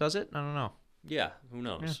team? Does it? I don't know. Yeah, who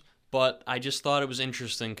knows? Yeah. But I just thought it was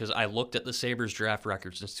interesting because I looked at the Sabres draft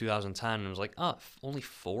record since 2010 and was like, only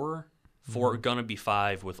 4? 4, gonna be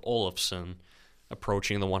 5 with Olofsson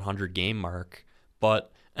approaching the 100 game mark.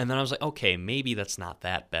 And then I was like, okay, maybe that's not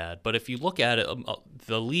that bad. But if you look at it,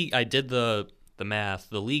 the league, I did the math,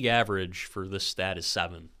 the league average for this stat is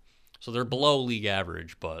 7. So they're below league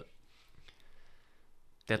average, but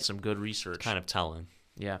That's some good research. kind of telling.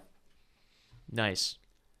 Yeah. Nice.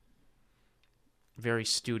 Very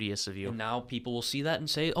studious of you. And now people will see that and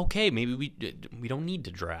say, okay, maybe we don't need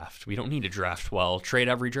to draft. We don't need to draft well, trade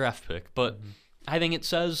every draft pick. But I think it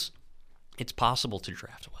says it's possible to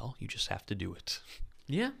draft well. You just have to do it.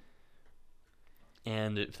 Yeah.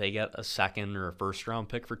 And if they get a second or a first-round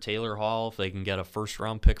pick for Taylor Hall, if they can get a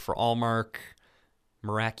first-round pick for Allmark,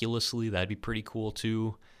 miraculously, that'd be pretty cool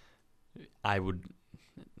too. I would,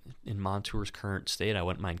 in Montour's current state, I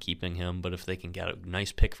wouldn't mind keeping him, but if they can get a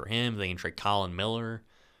nice pick for him, they can trade Colin Miller.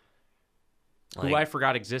 Who I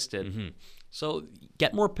forgot existed. Mm-hmm. So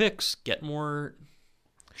get more picks, get more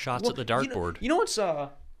shots at the dartboard. You know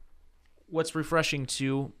what's refreshing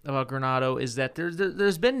too about Granato is that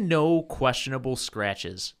there's been no questionable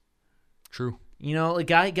scratches. True. You know, like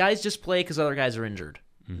guys just play because other guys are injured.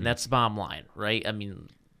 And that's the bottom line, right? I mean,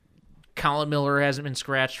 Colin Miller hasn't been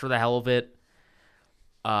scratched for the hell of it.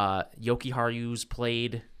 Yoki Haru's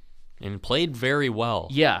played. And played very well.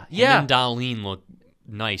 Yeah. Him and Dahlin look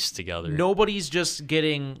nice together. Nobody's just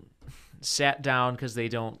getting sat down because they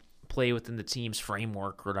don't play within the team's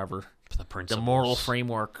framework or whatever. The principles. The moral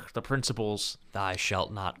framework, the principles. Thou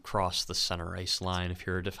shalt not cross the center ice line if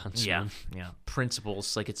you're a defenseman. Yeah.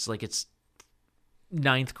 Principles. Like it's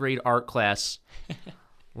ninth grade art class.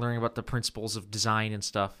 Learning about the principles of design and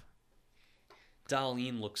stuff.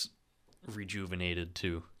 Dahlin looks rejuvenated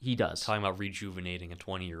too. He does. Talking about rejuvenating a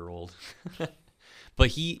 20-year-old. But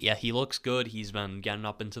he looks good. He's been getting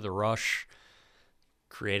up into the rush,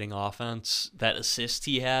 creating offense. That assist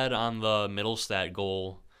he had on the Middlestat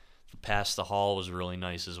goal past the Hall was really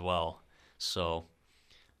nice as well. So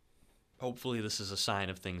hopefully this is a sign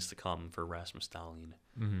of things to come for Rasmus Dahlin.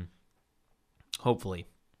 Mm-hmm. Hopefully.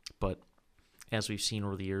 But as we've seen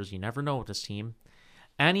over the years, you never know with this team.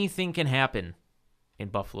 Anything can happen in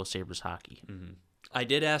Buffalo Sabres hockey. Mm-hmm. I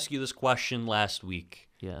did ask you this question last week.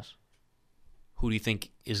 Yes. Who do you think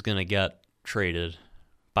is going to get traded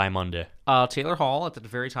by Monday? Taylor Hall at the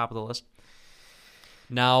very top of the list.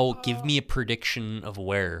 Now, give me a prediction of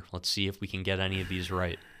where. Let's see if we can get any of these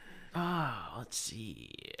right. Let's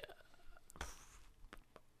see.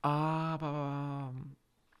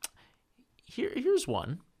 Here's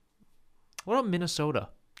one. What about Minnesota?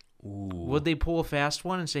 Ooh. Would they pull a fast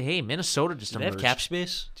one and say, "Hey, Minnesota just Do they emerged"? have cap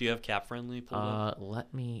space? Do you have cap friendly?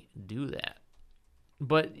 Let me do that.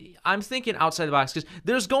 But I'm thinking outside the box because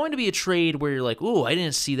there's going to be a trade where you're like, "Ooh, I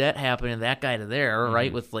didn't see that happen," and that guy to there,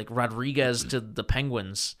 right? With like Rodriguez to the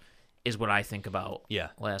Penguins, is what I think about. Yeah.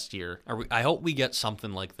 Last year. I hope we get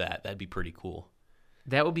something like that. That'd be pretty cool.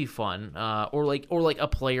 That would be fun. Or like a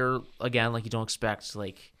player again, like you don't expect,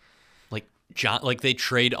 like John, like they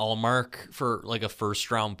trade Allmark for like a first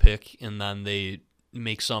round pick, and then they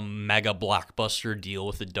make some mega blockbuster deal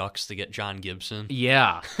with the Ducks to get John Gibson.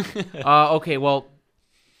 Yeah. Okay. Well,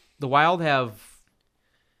 the Wild have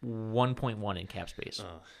 1.1 in cap space,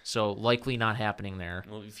 so likely not happening there.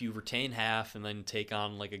 Well, if you retain half and then take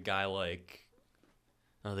on like a guy like,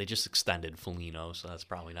 they just extended Foligno, so that's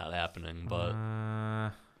probably not happening. But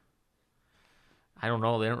I don't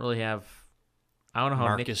know. They don't really have. I don't know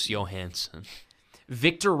how Marcus Johansson,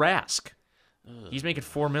 Victor Rask. He's making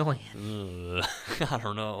 $4 million. I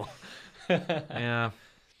don't know. Yeah.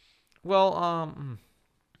 Well,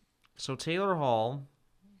 so Taylor Hall,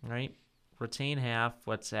 right? Retain half.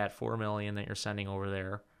 What's that? $4 million that you're sending over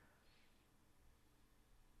there.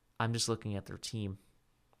 I'm just looking at their team.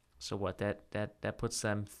 So what? That puts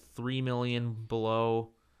them $3 million below.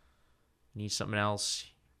 Need something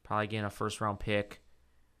else. Probably getting a first round pick.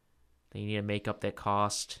 They need to make up that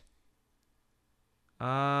cost.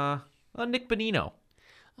 Nick Bonino.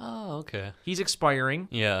 Oh, okay. He's expiring.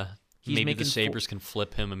 Yeah. Maybe the Sabres can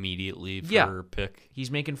flip him immediately for Yeah. a pick. He's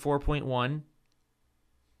making 4.1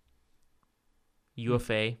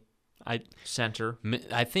 UFA center.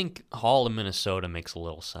 I think Hall in Minnesota makes a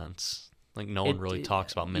little sense. Like, no one really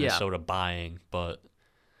talks about Minnesota buying, but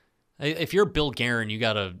if you're Bill Guerin, you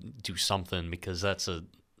got to do something because that's a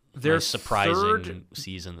nice surprising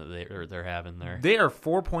season that they're having there. They are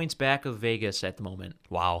 4 points back of Vegas at the moment.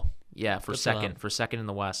 Wow. Yeah, for second in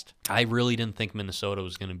the West. I really didn't think Minnesota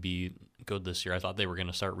was going to be good this year. I thought they were going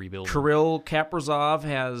to start rebuilding. Kirill Kaprizov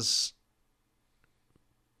has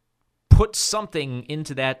put something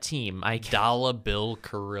into that team. Dalla Bill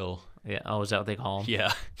Kirill. Yeah. Oh, is that what they call him?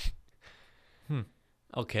 Yeah.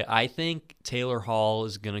 Okay, I think Taylor Hall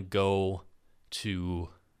is going to go to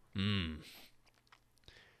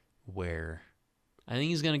where? I think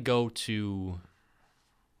he's going to go to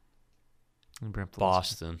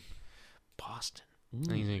Boston. Boston. I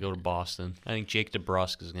think he's going to go to Boston. I think Jake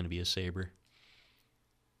DeBrusk is going to be a Sabre.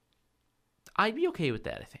 I'd be okay with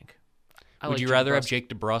that, I think. Would you rather have Jake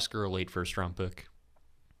DeBrusk or a late first-round pick?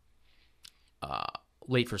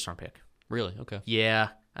 Late first-round pick. Really? Okay. Yeah.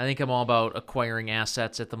 I think I'm all about acquiring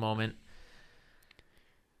assets at the moment.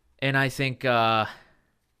 And I think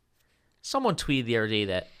someone tweeted the other day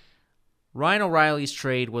that Ryan O'Reilly's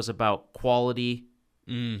trade was about quality.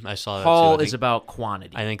 I saw that Hall too. is about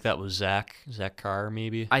quantity. I think that was Zach Carr,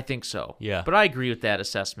 maybe. I think so. Yeah. But I agree with that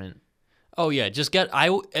assessment. Oh, yeah. Just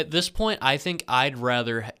at this point, I think I'd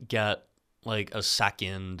rather get like a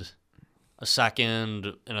second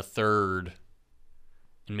and a third,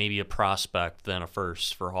 and maybe a prospect than a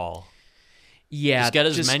first for Hall. Yeah, just get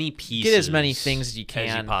as many pieces, get as many things as you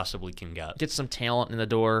possibly can get. Get some talent in the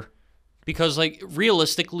door. Because, like,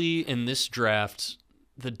 realistically, in this draft,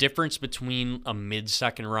 the difference between a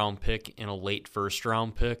mid-second round pick and a late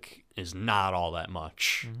first-round pick is not all that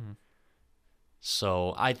much. Mm-hmm.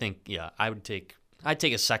 So I think, I'd take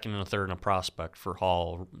a second and a third and a prospect for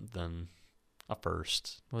Hall than a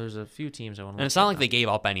first. Well, there's a few teams I want to. And it's not like they gave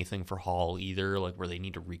up anything for Hall either, like where they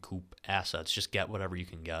need to recoup assets. Just get whatever you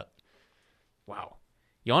can get. Wow.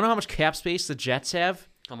 You want to know how much cap space the Jets have?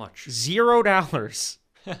 How much? $0.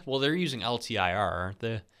 Well, they're using LTIR, aren't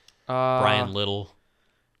they? Brian Little.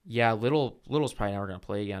 Yeah, Little's probably never going to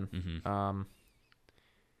play again. Mm-hmm.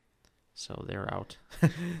 So they're out.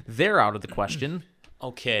 They're out of the question.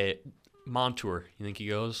 Okay, Montour. You think he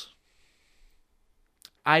goes?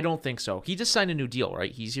 I don't think so. He just signed a new deal,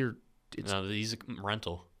 right? He's here. No, he's a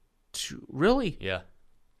rental. Really? Yeah.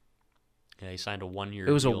 Yeah, he signed a 1 year.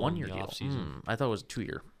 It was deal a 1 year deal. I thought it was a 2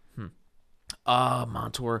 year.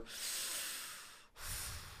 Montour.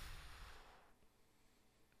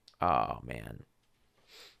 Oh man.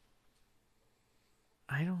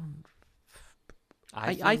 I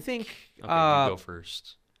think okay, you go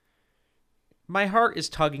first. My heart is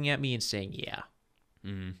tugging at me and saying, yeah.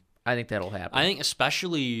 Mm-hmm. I think that'll happen. I think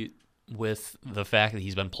especially with the fact that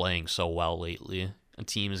he's been playing so well lately, a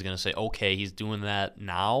team is going to say, okay, he's doing that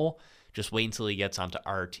now. Just wait until he gets onto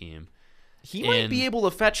our team. He might be able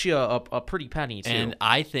to fetch you a pretty penny, too. And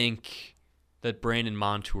I think that Brandon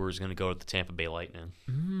Montour is going to go to the Tampa Bay Lightning.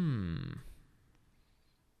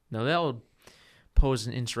 Now, that would pose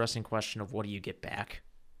an interesting question of what do you get back?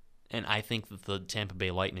 And I think that the Tampa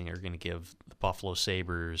Bay Lightning are going to give the Buffalo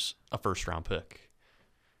Sabres a first-round pick.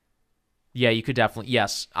 Yeah, you could definitely.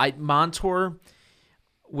 Yes. Montour,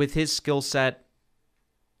 with his skill set,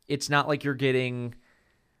 it's not like you're getting,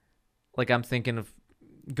 like I'm thinking of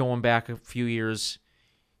going back a few years,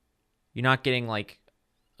 you're not getting like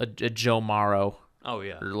a Joe Morrow. Oh,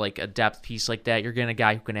 yeah. Or like a depth piece like that. You're getting a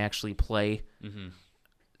guy who can actually play. Mm-hmm.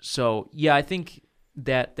 So, yeah, I think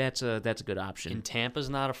that's a good option. And Tampa's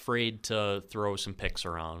not afraid to throw some picks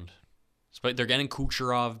around. They're getting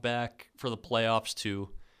Kucherov back for the playoffs,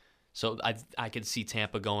 too. So I could see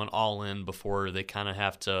Tampa going all in before they kind of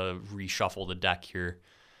have to reshuffle the deck here,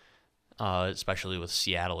 especially with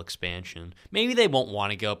Seattle expansion. Maybe they won't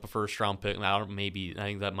want to give up a first-round pick. I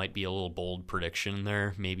think that might be a little bold prediction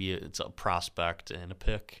there. Maybe it's a prospect and a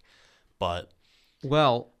pick. But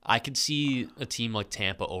I could see a team like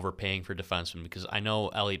Tampa overpaying for defensemen because I know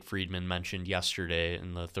Elliot Friedman mentioned yesterday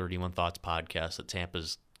in the 31 Thoughts podcast that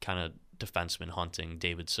Tampa's kind of defenseman hunting.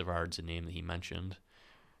 David Savard's a name that he mentioned.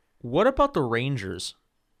 What about the Rangers?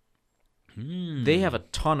 They have a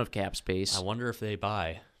ton of cap space. I wonder if they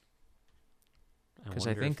buy. Because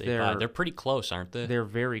I think they're pretty close, aren't they? They're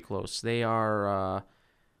very close. They are.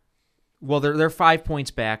 They're 5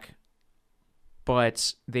 points back,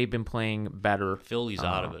 but they've been playing better. Philly's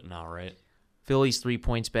out of it now, right? Philly's 3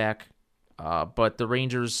 points back, but the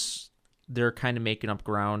Rangers, they're kind of making up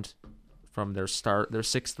ground from their start. They're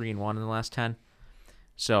 6-3-1 in the last 10.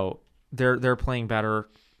 So they're playing better.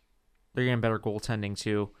 They're getting better goaltending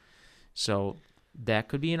too, so that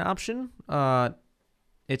could be an option.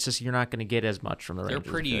 It's just you're not going to get as much from the Rangers.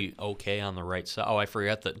 They're pretty okay on the right side. Oh, I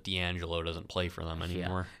forgot that D'Angelo doesn't play for them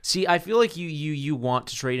anymore. Yeah. See, I feel like you want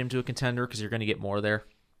to trade him to a contender because you're going to get more there.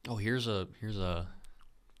 Oh, here's a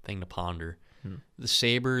thing to ponder. The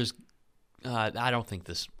Sabres, I don't think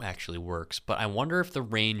this actually works, but I wonder if the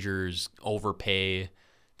Rangers overpay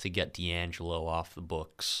to get D'Angelo off the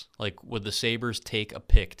books. Like, would the Sabres take a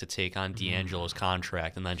pick to take on D'Angelo's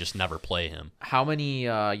contract and then just never play him? How many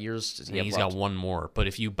years does he have He's left? got one more. But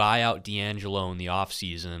if you buy out D'Angelo in the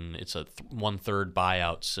offseason, it's a 1/3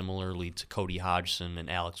 buyout, similarly to Cody Hodgson and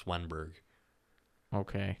Alex Wenberg.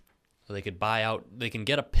 Okay. So they could buy out, they can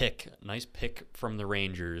get a pick, a nice pick from the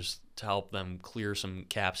Rangers to help them clear some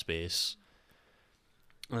cap space.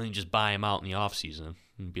 And then you just buy him out in the offseason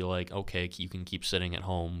and be like, okay, you can keep sitting at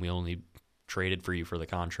home. We only traded for you for the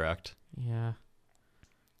contract. Yeah.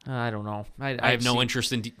 I don't know. I have no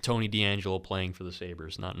interest in Tony DeAngelo playing for the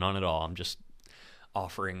Sabres. None at all. I'm just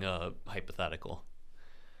offering a hypothetical.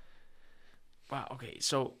 Wow. Okay.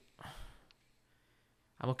 So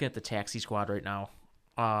I'm looking at the taxi squad right now.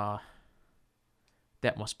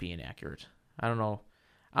 That must be inaccurate. I don't know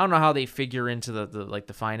how they figure into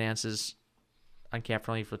the finances on cap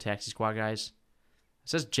friendly for taxi squad guys. It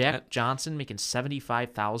says Jack Johnson making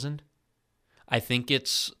 $75,000. I think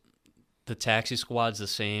it's the taxi squad's the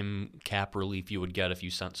same cap relief you would get if you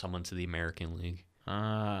sent someone to the American League.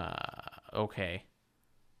 Okay.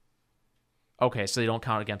 Okay, so they don't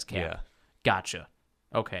count against cap. Yeah. Gotcha.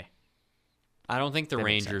 Okay. I don't think the That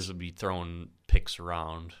makes Rangers sense. would be throwing picks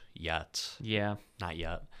around yet. Yeah. Not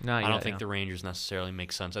yet. Not I don't yet, think yeah. the Rangers necessarily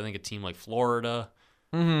make sense. I think a team like Florida,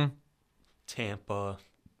 Mm-hmm. Tampa,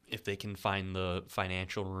 if they can find the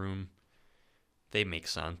financial room, they make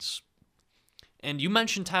sense. And you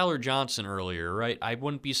mentioned Tyler Johnson earlier, right? I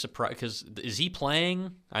wouldn't be surprised because is he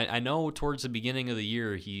playing? I know towards the beginning of the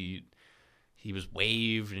year he was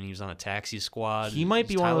waived and he was on a taxi squad. He might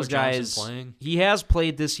be Is one of Tyler those Johnson guys. playing? He has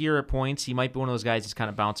played this year at points. He might be one of those guys that's kind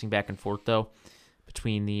of bouncing back and forth though,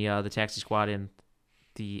 between the taxi squad and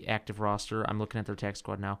the active roster. I'm looking at their taxi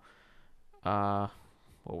squad now. Well,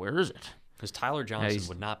 where is it? Because Tyler Johnson he's-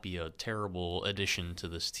 would not be a terrible addition to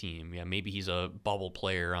this team. Yeah, maybe he's a bubble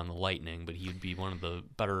player on the Lightning, but he would be one of the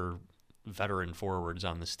better veteran forwards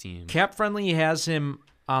on this team. Cap friendly has him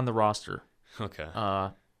on the roster. Okay.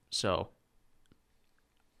 So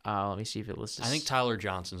let me see if it lists. I think Tyler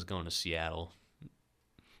Johnson's going to Seattle.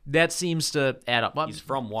 that seems to add up. He's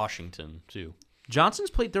from Washington, too. Johnson's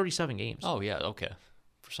played 37 games. Oh, yeah, okay.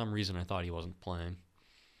 For some reason, I thought he wasn't playing.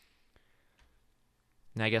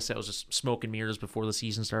 And I guess that was just smoke and mirrors before the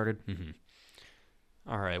season started.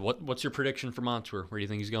 All right, what's your prediction for Montour? Where do you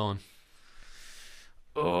think he's going?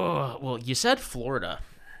 Oh, well, you said Florida.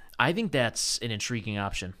 I think that's an intriguing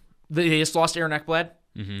option. They just lost Aaron Ekblad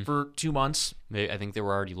for 2 months. I think they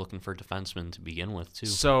were already looking for defensemen to begin with, too.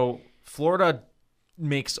 So Florida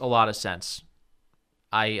makes a lot of sense.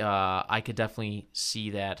 I could definitely see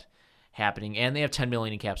that happening. And they have $10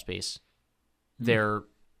 million in cap space. They're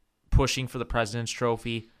pushing for the President's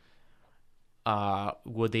Trophy.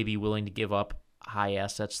 Would they be willing to give up high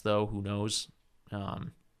assets, though? Who knows?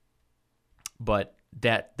 But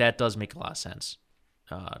that does make a lot of sense,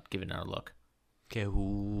 given our look. Okay,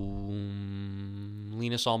 who...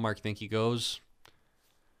 Linus Ullmark, think he goes?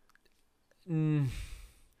 No.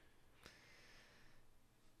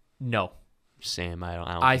 Sam, I don't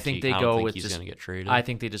I think they go with he's just- going to get traded. I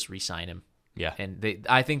think they just re-sign him. yeah. And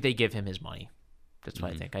I think they give him his money. That's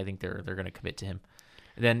what I think. I think they're going to commit to him.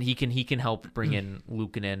 Then he can help bring in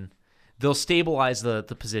Luukkonen. They'll stabilize the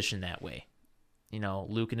position that way. You know,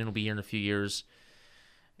 Luukkonen will be here in a few years.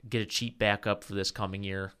 Get a cheap backup for this coming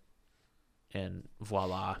year, and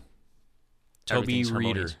voila. Toby Everything's Reeder.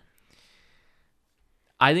 harmonious.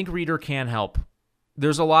 I think Reeder can help.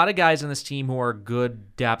 There's a lot of guys on this team who are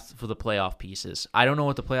good depth for the playoff pieces. I don't know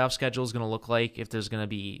what the playoff schedule is going to look like, if there's going to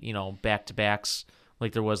be, back-to-backs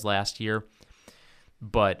like there was last year.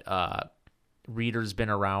 But Reeder's been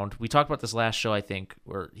around. We talked about this last show, I think,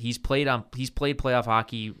 where he's played playoff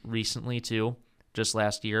hockey recently too, just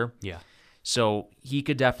last year. Yeah. So he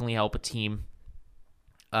could definitely help a team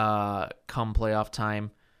come playoff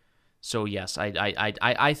time. So yes,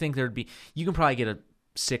 I think there'd be, you can probably get a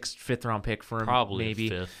 6th, 5th round pick for him. Probably maybe.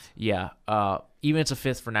 a 5th. Yeah. Even if it's a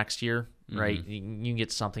 5th for next year, right? You can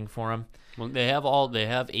get something for him. Well, they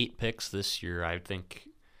have 8 picks this year. I think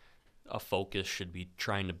a focus should be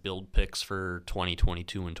trying to build picks for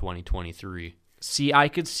 2022 and 2023. See, I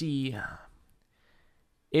could see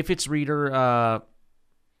if it's Reeder,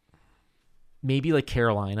 maybe like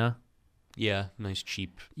Carolina. Yeah, nice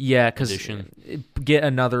cheap. Yeah, because addition. get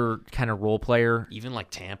another kind of role player. Even like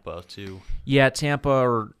Tampa too. Yeah, Tampa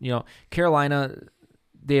or Carolina,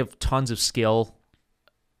 they have tons of skill.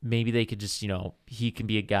 Maybe they could just he can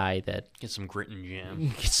be a guy that Get some grit and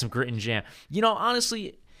jam. gets some grit and jam.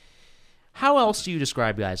 Honestly, how else do you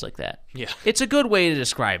describe guys like that? Yeah. It's a good way to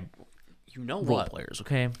describe You know role what? players.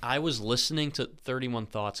 Okay. I was listening to 31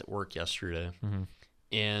 Thoughts at work yesterday,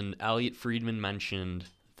 and Elliot Friedman mentioned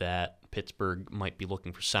that Pittsburgh might be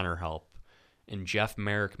looking for center help, and Jeff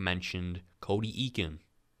Merrick mentioned Cody Eakin.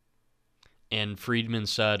 And Friedman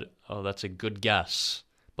said, "Oh, that's a good guess,"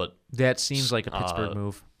 but That seems like a Pittsburgh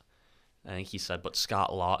move. I think he said, "But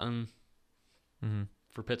Scott Lawton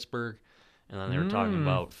for Pittsburgh," and then they were talking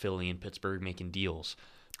about Philly and Pittsburgh making deals.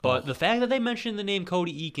 But the fact that they mentioned the name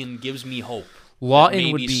Cody Eakin gives me hope. Lawton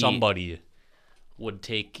maybe would be somebody would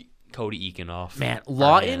take Cody Eakin off. Man,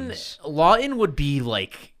 our hands. Lawton would be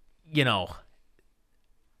like,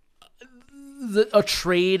 a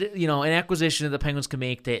trade, an acquisition that the Penguins can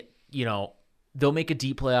make that, they'll make a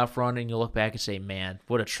deep playoff run and you'll look back and say, man,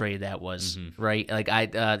 what a trade that was, right?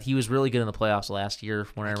 Like he was really good in the playoffs last year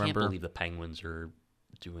from what I remember. Can't believe the Penguins are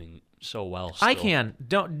doing so well. I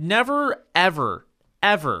still. never, ever,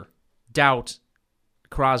 ever doubt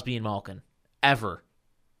Crosby and Malkin. Ever.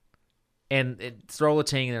 And throw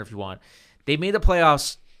Letang in there if you want. They've made the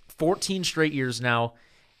playoffs 14 straight years now.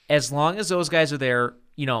 As long as those guys are there,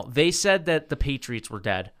 they said that the Patriots were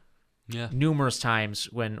dead. Yeah. Numerous times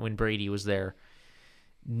when Brady was there.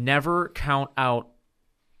 Never count out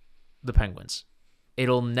the Penguins.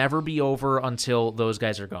 It'll never be over until those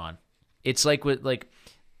guys are gone. It's like with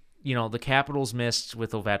the Capitals missed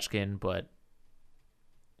with Ovechkin, but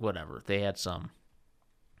whatever. They had some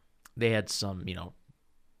bad surrounding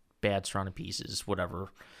pieces,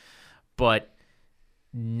 whatever. But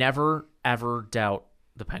never ever doubt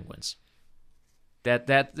the Penguins.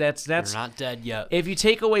 That's They're not dead yet. If you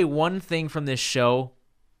take away one thing from this show,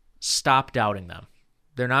 stop doubting them.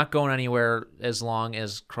 They're not going anywhere as long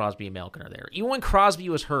as Crosby and Malkin are there. Even when Crosby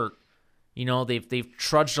was hurt, they've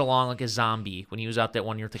trudged along like a zombie when he was out that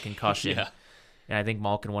 1 year with the concussion. Yeah. And I think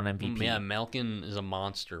Malkin won MVP. Yeah, Malkin is a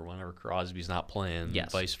monster whenever Crosby's not playing.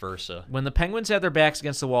 Yes. Vice versa. When the Penguins have their backs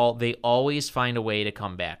against the wall, they always find a way to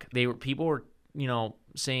come back. People were,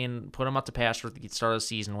 saying put them out to pasture at the start of the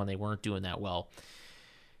season when they weren't doing that well,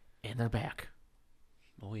 and they're back.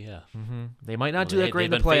 Oh yeah. They might not do that great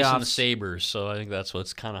in the playoffs. They've been facing the playoffs. Sabres, so I think that's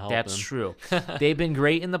what's kind of helping. That's true. They've been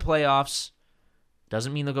great in the playoffs.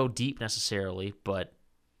 Doesn't mean they'll go deep necessarily, but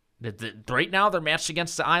right now they're matched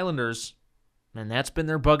against the Islanders, and that's been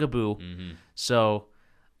their bugaboo. So,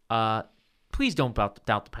 please don't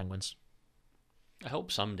doubt the Penguins. I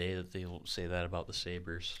hope someday that they will say that about the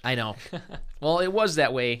Sabres. I know. Well, it was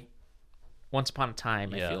that way once upon a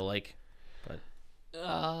time, Yeah. I feel like. But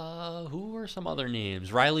Who are some other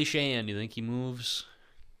names? Riley Sheahan, do you think he moves?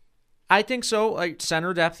 I think so. Like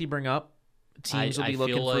center depth you bring up. Teams will be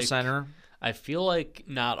looking for center. I feel like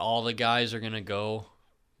not all the guys are going to go,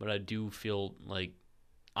 but I do feel like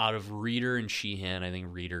out of Reeder and Sheehan, I think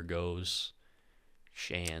Reeder goes.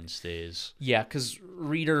 Sheahan stays. Yeah, because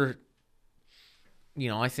Reeder,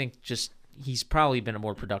 I think just he's probably been a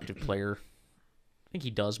more productive player. I think he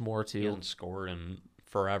does more too. He hasn't scored in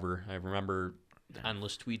forever. I remember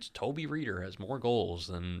endless tweets. Toby Reeder has more goals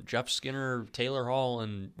than Jeff Skinner, Taylor Hall,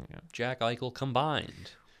 and Jack Eichel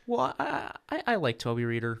combined. Well, I like Toby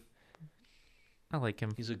Reeder. I like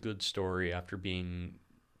him. He's a good story after being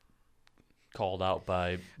called out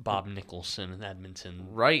by Bob Nicholson in Edmonton.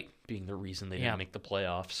 Right. Being the reason they didn't make the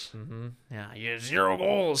playoffs. Yeah, he has 0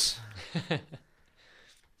 goals.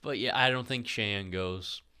 But yeah, I don't think Sheahan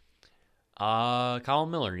goes.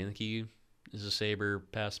 Colin Miller, you think he is a Sabre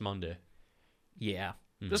past Monday? Yeah.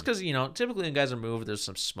 Just because, typically when guys are moved, there's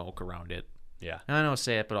some smoke around it. Yeah. And I don't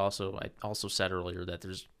say it, but I also said earlier that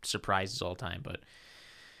there's surprises all the time. But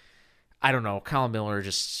I don't know. Colin Miller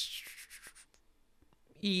just...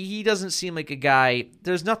 He doesn't seem like a guy...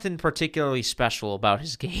 There's nothing particularly special about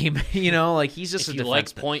his game. He's just if a you defenseman.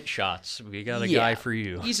 like point shots, we got a guy for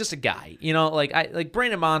you. He's just a guy. Like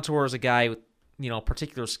Brandon Montour is a guy with,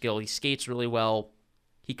 particular skill. He skates really well.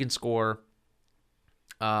 He can score.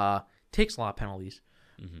 Takes a lot of penalties.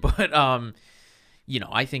 But,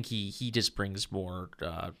 I think he just brings more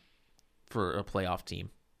for a playoff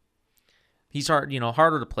team. He's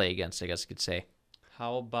harder to play against, I guess you could say.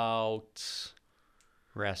 How about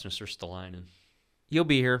Rasmus Ristolainen? He'll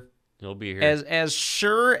be here. He'll be here. As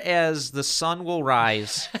sure as the sun will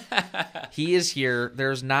rise, he is here.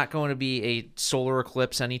 There's not going to be a solar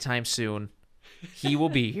eclipse anytime soon. He will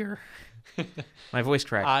be here. My voice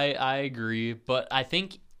cracked. I agree, but I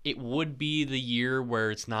think it would be the year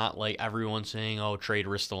where it's not like everyone saying, "Oh, trade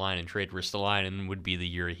Ristolainen," would be the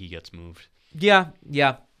year he gets moved. Yeah.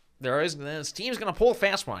 This team's gonna pull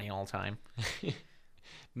fast money all the time.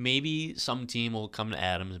 Maybe some team will come to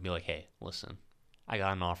Adams and be like, "Hey, listen, I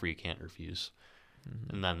got an offer you can't refuse,"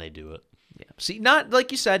 and then they do it. Yeah. See, not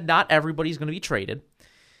like you said, not everybody's gonna be traded.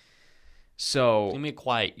 So It's gonna be a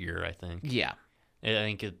quiet year, I think. yeah. I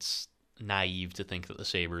think it's naive to think that the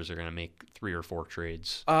Sabres are gonna make 3 or 4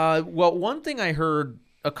 trades. Well, one thing I heard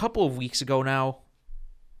a couple of weeks ago now,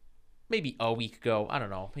 maybe a week ago, I don't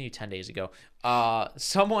know, maybe 10 days ago,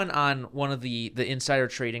 someone on one of the insider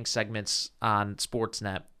trading segments on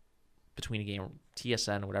Sportsnet, between a game,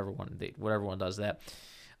 TSN, whatever one does that,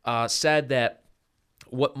 said that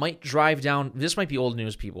what might drive down, this might be old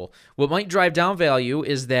news, people, what might drive down value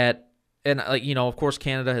is that, and of course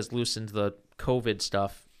Canada has loosened the COVID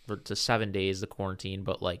stuff to 7 days, the quarantine,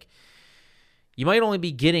 but like, you might only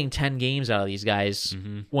be getting 10 games out of these guys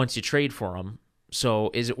once you trade for them.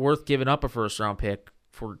 So is it worth giving up a first-round pick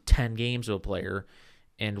for 10 games of a player?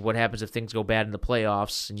 And what happens if things go bad in the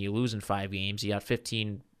playoffs and you lose in 5 games? You got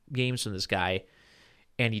 15 games from this guy,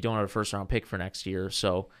 and you don't have a first-round pick for next year.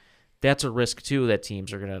 So that's a risk, too, that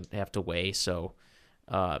teams are going to have to weigh. So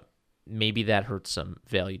maybe that hurts some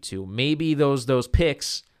value, too. Maybe those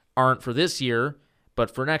picks aren't for this year,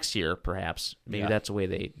 but for next year, perhaps. Maybe that's the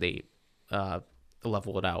way they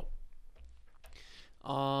level it out.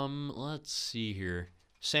 Let's see here.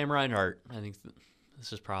 Sam Reinhart. I think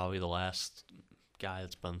this is probably the last guy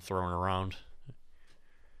that's been thrown around.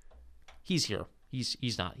 He's here.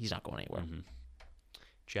 He's not going anywhere.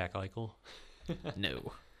 Jack Eichel.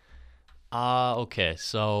 No. Okay.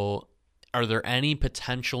 So, are there any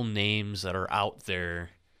potential names that are out there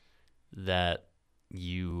that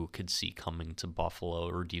you could see coming to Buffalo,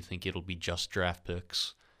 or do you think it'll be just draft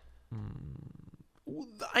picks?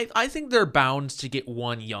 I think they're bound to get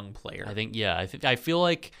one young player. I feel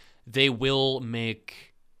like they will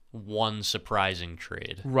make one surprising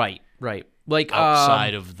trade. Right. Like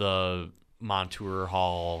outside of the Montour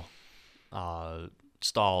Hall,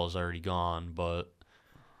 Stahl is already gone, but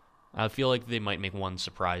I feel like they might make one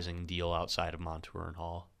surprising deal outside of Montour and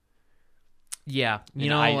Hall. Yeah,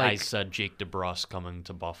 I said Jake DeBrusk coming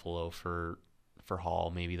to Buffalo for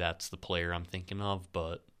Hall. Maybe that's the player I'm thinking of,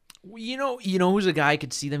 but you know who's a guy I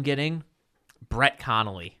could see them getting? Brett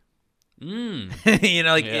Connolly.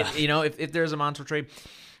 If there's a Montour trade,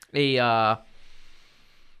 let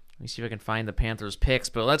me see if I can find the Panthers picks,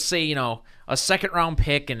 but let's say, a second-round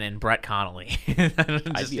pick and then Brett Connolly.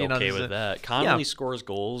 I'd be okay with that. Connolly scores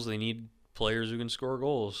goals. They need players who can score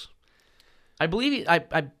goals. I believe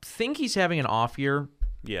I think he's having an off year.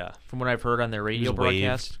 Yeah. From what I've heard on their radio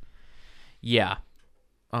broadcast. Yeah.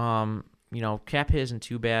 Cap hit isn't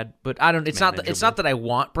too bad, but I don't. It's not that I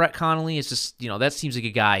want Brett Connolly. It's just that seems like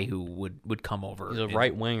a guy who would come over. He's a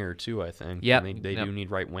right winger too, I think. Yeah, they do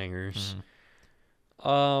need right wingers.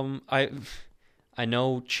 I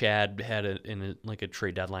know Chad had in a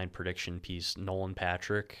trade deadline prediction piece, Nolan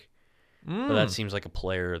Patrick, but that seems like a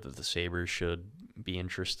player that the Sabres should be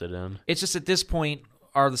interested in. It's just at this point,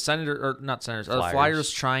 are the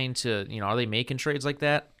Flyers trying to are they making trades like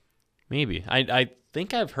that? Maybe. I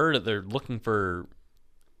think I've heard that they're looking for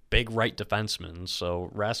big right defensemen, so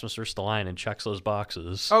Rasmus Ristolainen checks those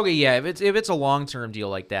boxes. Okay, yeah, if it's a long-term deal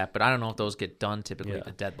like that, but I don't know if those get done typically at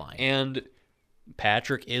the deadline. And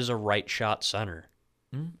Patrick is a right shot center,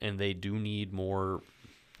 and they do need more.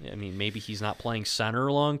 I mean, maybe he's not playing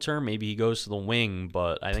center long-term. Maybe he goes to the wing,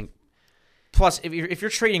 but I think... Plus, if you're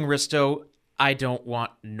trading Risto, I don't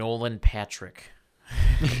want Nolan Patrick.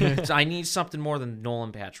 I need something more than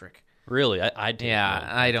Nolan Patrick. Really? I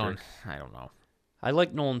don't know. I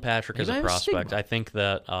like Nolan Patrick as a prospect. I think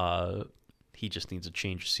that he just needs a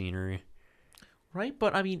change of scenery. Right?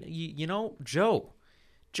 But, I mean, Joe,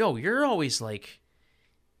 you're always like,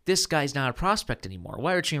 this guy's not a prospect anymore.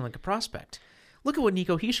 Why are you treating him like a prospect? Look at what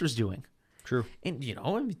Nico Heischer's doing. True. And, he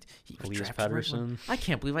was Elias Pettersson. I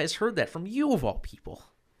can't believe I just heard that from you, of all people.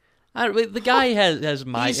 The guy has a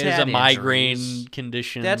migraine injuries.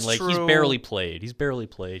 condition. That's true. He's barely played.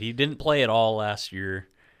 He didn't play at all last year.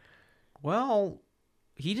 Well,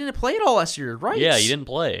 he didn't play at all last year, right? Yeah, he didn't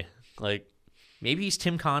play. Maybe he's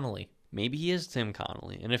Tim Connolly. Maybe he is Tim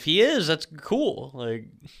Connolly. And if he is, that's cool.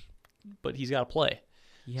 But he's got to play.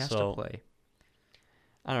 He has to play.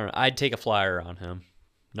 I don't know. I'd take a flyer on him.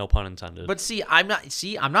 No pun intended. But I'm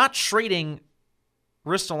not trading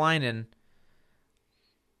Ristolainen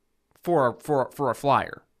for a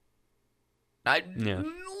flyer.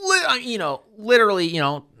 Literally,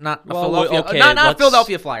 not a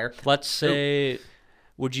Philadelphia Flyer. Let's say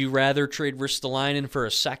Would you rather trade Ristolainen for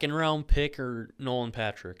a second-round pick or Nolan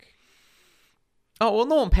Patrick? Oh, well,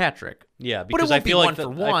 Nolan Patrick. Yeah, But it because won't I be feel like one for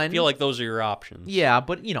one. I feel like those are your options. Yeah,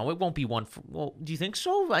 but, you know, it won't be one for... Well, do you think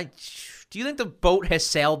so? Do you think the boat has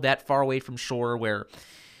sailed that far away from shore where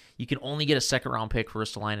you can only get a second-round pick for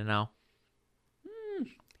Ristolainen now?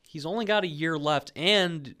 He's only got a year left.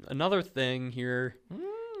 And another thing here,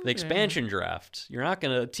 the expansion draft. You're not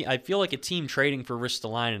going to... I feel like a team trading for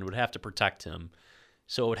Ristolainen would have to protect him.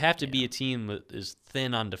 So it would have to be a team that is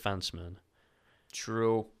thin on defensemen.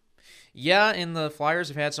 True. Yeah, and the Flyers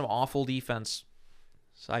have had some awful defense.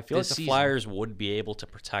 So I feel like This the season. Flyers would be able to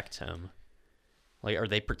protect him. Like, are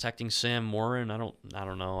they protecting Sam Morin? I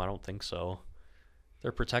don't know. I don't think so.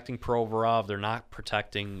 They're protecting Provorov. They're not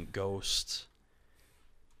protecting Ghost.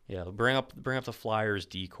 Yeah, bring up the Flyers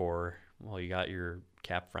decor while you got your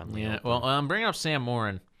cap friendly. Yeah, open. well, I'm bringing up Sam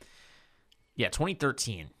Morin. Yeah,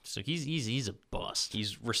 2013. So he's a bust.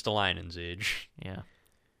 He's Ristolainen's age. Yeah.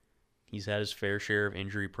 He's had his fair share of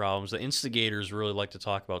injury problems. The instigators really like to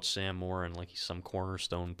talk about Sam Morin like he's some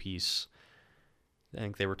cornerstone piece. I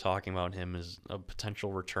think they were talking about him as a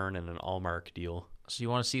potential return in an Allmark deal. So you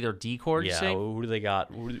want to see their decor? Yeah, You say? who do they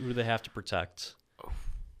got? Who do they have to protect?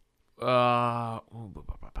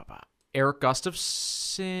 Eric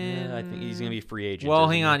Gustafson. Yeah, I think he's going to be a free agent. Well,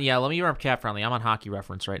 isn't hang he? on. Yeah, let me run cap friendly. I'm on Hockey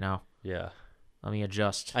Reference right now. Yeah. Let me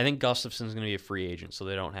adjust. I think Gustafson's going to be a free agent, so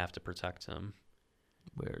they don't have to protect him.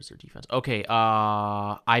 Where's their defense? Okay,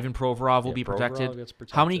 Ivan Provorov will be Provorov protected. gets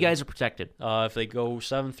protected. How many guys are protected? If they go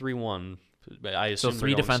 7-3-1, I assume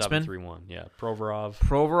three they're going defensemen? 7-3-1. Yeah, Provorov.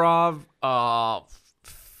 Provorov,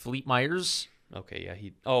 Fleet Myers, Okay, yeah,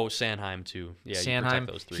 Sanheim too. Yeah, you Sanheim. protect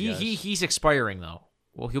those three guys. He's expiring though.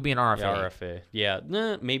 Well, he'll be an RFA. Yeah, RFA.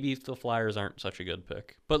 Yeah, maybe if the Flyers aren't such a good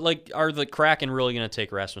pick. But like, are the Kraken really going to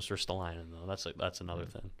take Rasmus Ristolainen though? That's another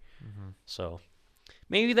thing. Mm-hmm. So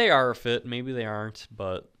maybe they are a fit, maybe they aren't.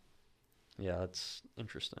 But yeah, that's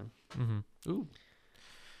interesting. Mm-hmm. Ooh.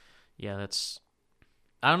 Yeah, that's.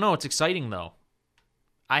 I don't know. It's exciting though.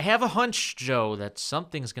 I have a hunch, Joe, that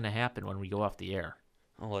something's going to happen when we go off the air.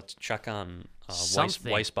 Well, let's check on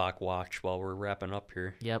Something. Weissbach watch while we're wrapping up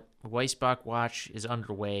here. Yep, Weissbach watch is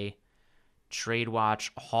underway. Trade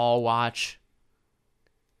watch, Hall watch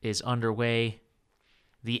is underway.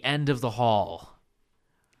 The end of the hall.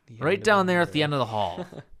 Right down there at the end of the hall.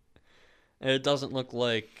 It doesn't look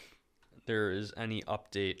like there is any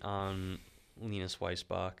update on Linus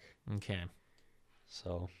Weissbach. Okay.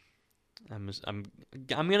 So I'm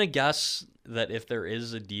gonna guess that if there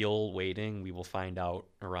is a deal waiting, we will find out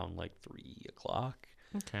around like 3:00.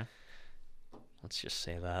 Okay. Let's just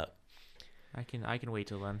say that. I can wait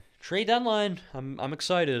till then. Trade deadline. I'm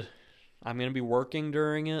excited. I'm gonna be working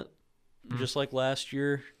during it, just like last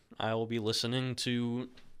year. I will be listening to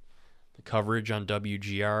the coverage on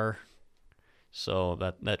WGR, so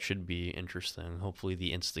that should be interesting. Hopefully,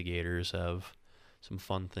 the instigators have some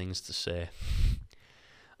fun things to say.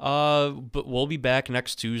 But we'll be back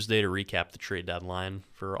next Tuesday to recap the trade deadline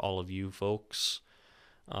for all of you folks.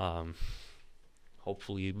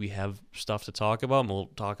 Hopefully we have stuff to talk about. We'll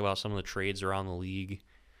talk about some of the trades around the league.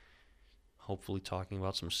 Hopefully talking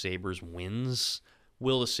about some Sabres wins.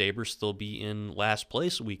 Will the Sabres still be in last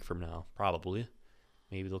place a week from now? Probably.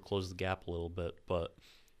 Maybe they'll close the gap a little bit. But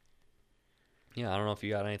yeah, I don't know if you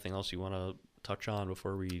got anything else you want to touch on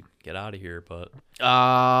before we get out of here. But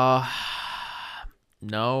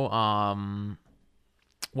no.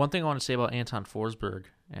 One thing I want to say about Anton Forsberg,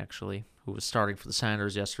 actually, who was starting for the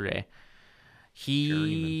Senators yesterday.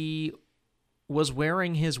 He was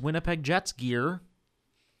wearing his Winnipeg Jets gear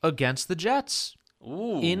against the Jets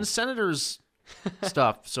in Senators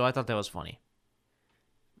stuff. So I thought that was funny.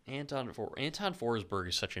 Anton Forsberg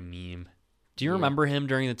is such a meme. Do you remember him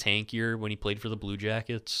during the tank year when he played for the Blue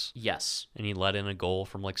Jackets? Yes. And he let in a goal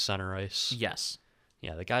from like center ice? Yes.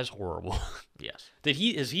 Yeah, the guy's horrible. Yes.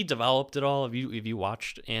 Has he developed at all? Have you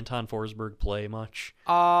watched Anton Forsberg play much?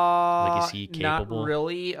 Is he capable? Not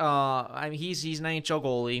really. I mean, he's an NHL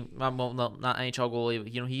goalie. Well, no, not NHL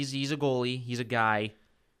goalie. You know, he's a goalie. He's a guy,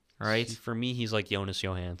 right? For me, he's like Jonas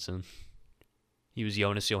Johansson. He was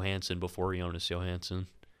Jonas Johansson before Jonas Johansson.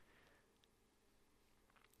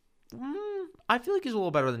 I feel like he's a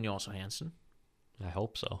little better than Jonas Johansson. I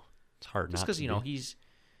hope so. It's hard Just not because to you know be. he's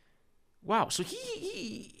wow. So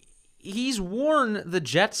he's worn the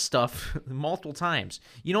Jets stuff multiple times.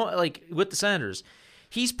 You know, like with the Senators,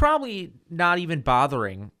 he's probably not even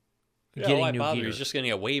bothering getting why new bother? gear. He's just going to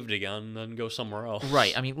get waved again and then go somewhere else.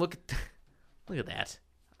 Right. I mean, look at that.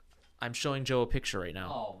 I'm showing Joe a picture right now.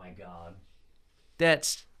 Oh my god.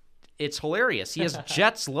 It's hilarious. He has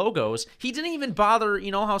Jets logos. He didn't even bother.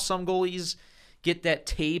 You know how some goalies get that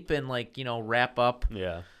tape and wrap up.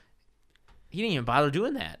 Yeah. He didn't even bother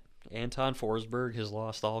doing that. Anton Forsberg has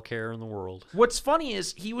lost all care in the world. What's funny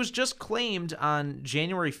is he was just claimed on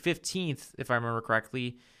January 15th, if I remember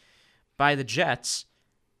correctly, by the Jets,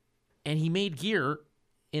 and he made gear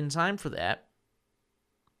in time for that.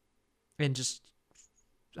 And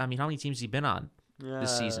how many teams has he been on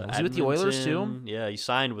this season? Was he with the Oilers too? Yeah, he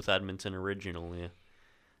signed with Edmonton originally.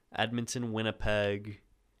 Edmonton, Winnipeg.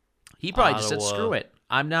 He probably just said, Ottawa, screw it.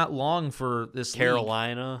 I'm not long for this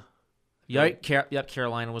Carolina. League. Yep,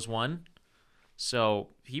 Carolina was one. So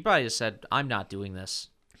he probably just said, I'm not doing this.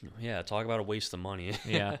 Yeah, talk about a waste of money.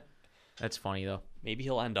 Yeah, that's funny, though. Maybe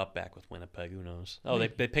he'll end up back with Winnipeg. Who knows? Oh, they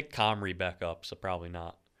picked Comrie back up, so probably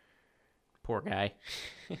not. Poor guy.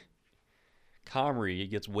 Comrie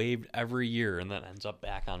gets waived every year and then ends up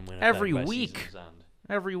back on Winnipeg Every by week. season's end.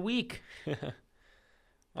 Every week.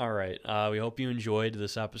 All right. We hope you enjoyed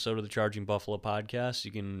this episode of the Charging Buffalo podcast.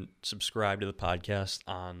 You can subscribe to the podcast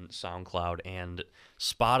on SoundCloud and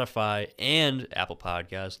Spotify and Apple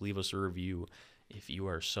Podcasts. Leave us a review if you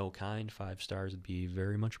are so kind. 5 stars would be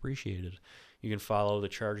very much appreciated. You can follow the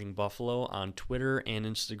Charging Buffalo on Twitter and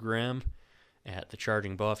Instagram at the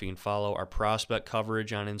Charging Buff. You can follow our prospect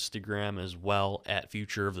coverage on Instagram as well at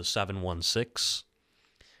Future of the 716.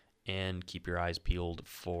 And keep your eyes peeled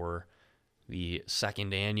for the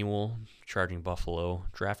 2nd annual Charging Buffalo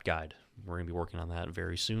draft guide. We're going to be working on that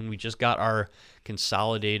very soon. We just got our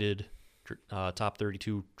consolidated top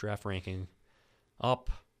 32 draft ranking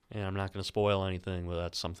up, and I'm not going to spoil anything, but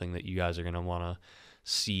that's something that you guys are going to want to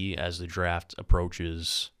see as the draft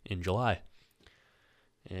approaches in July.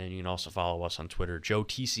 And you can also follow us on Twitter,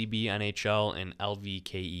 JoeTCBNHL and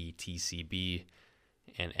LVKETCB.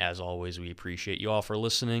 And as always, we appreciate you all for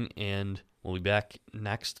listening, and we'll be back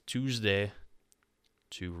next Tuesday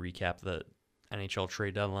to recap the NHL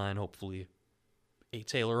trade deadline, hopefully a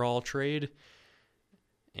Taylor Hall trade,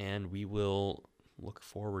 and we will look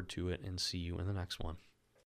forward to it and see you in the next one.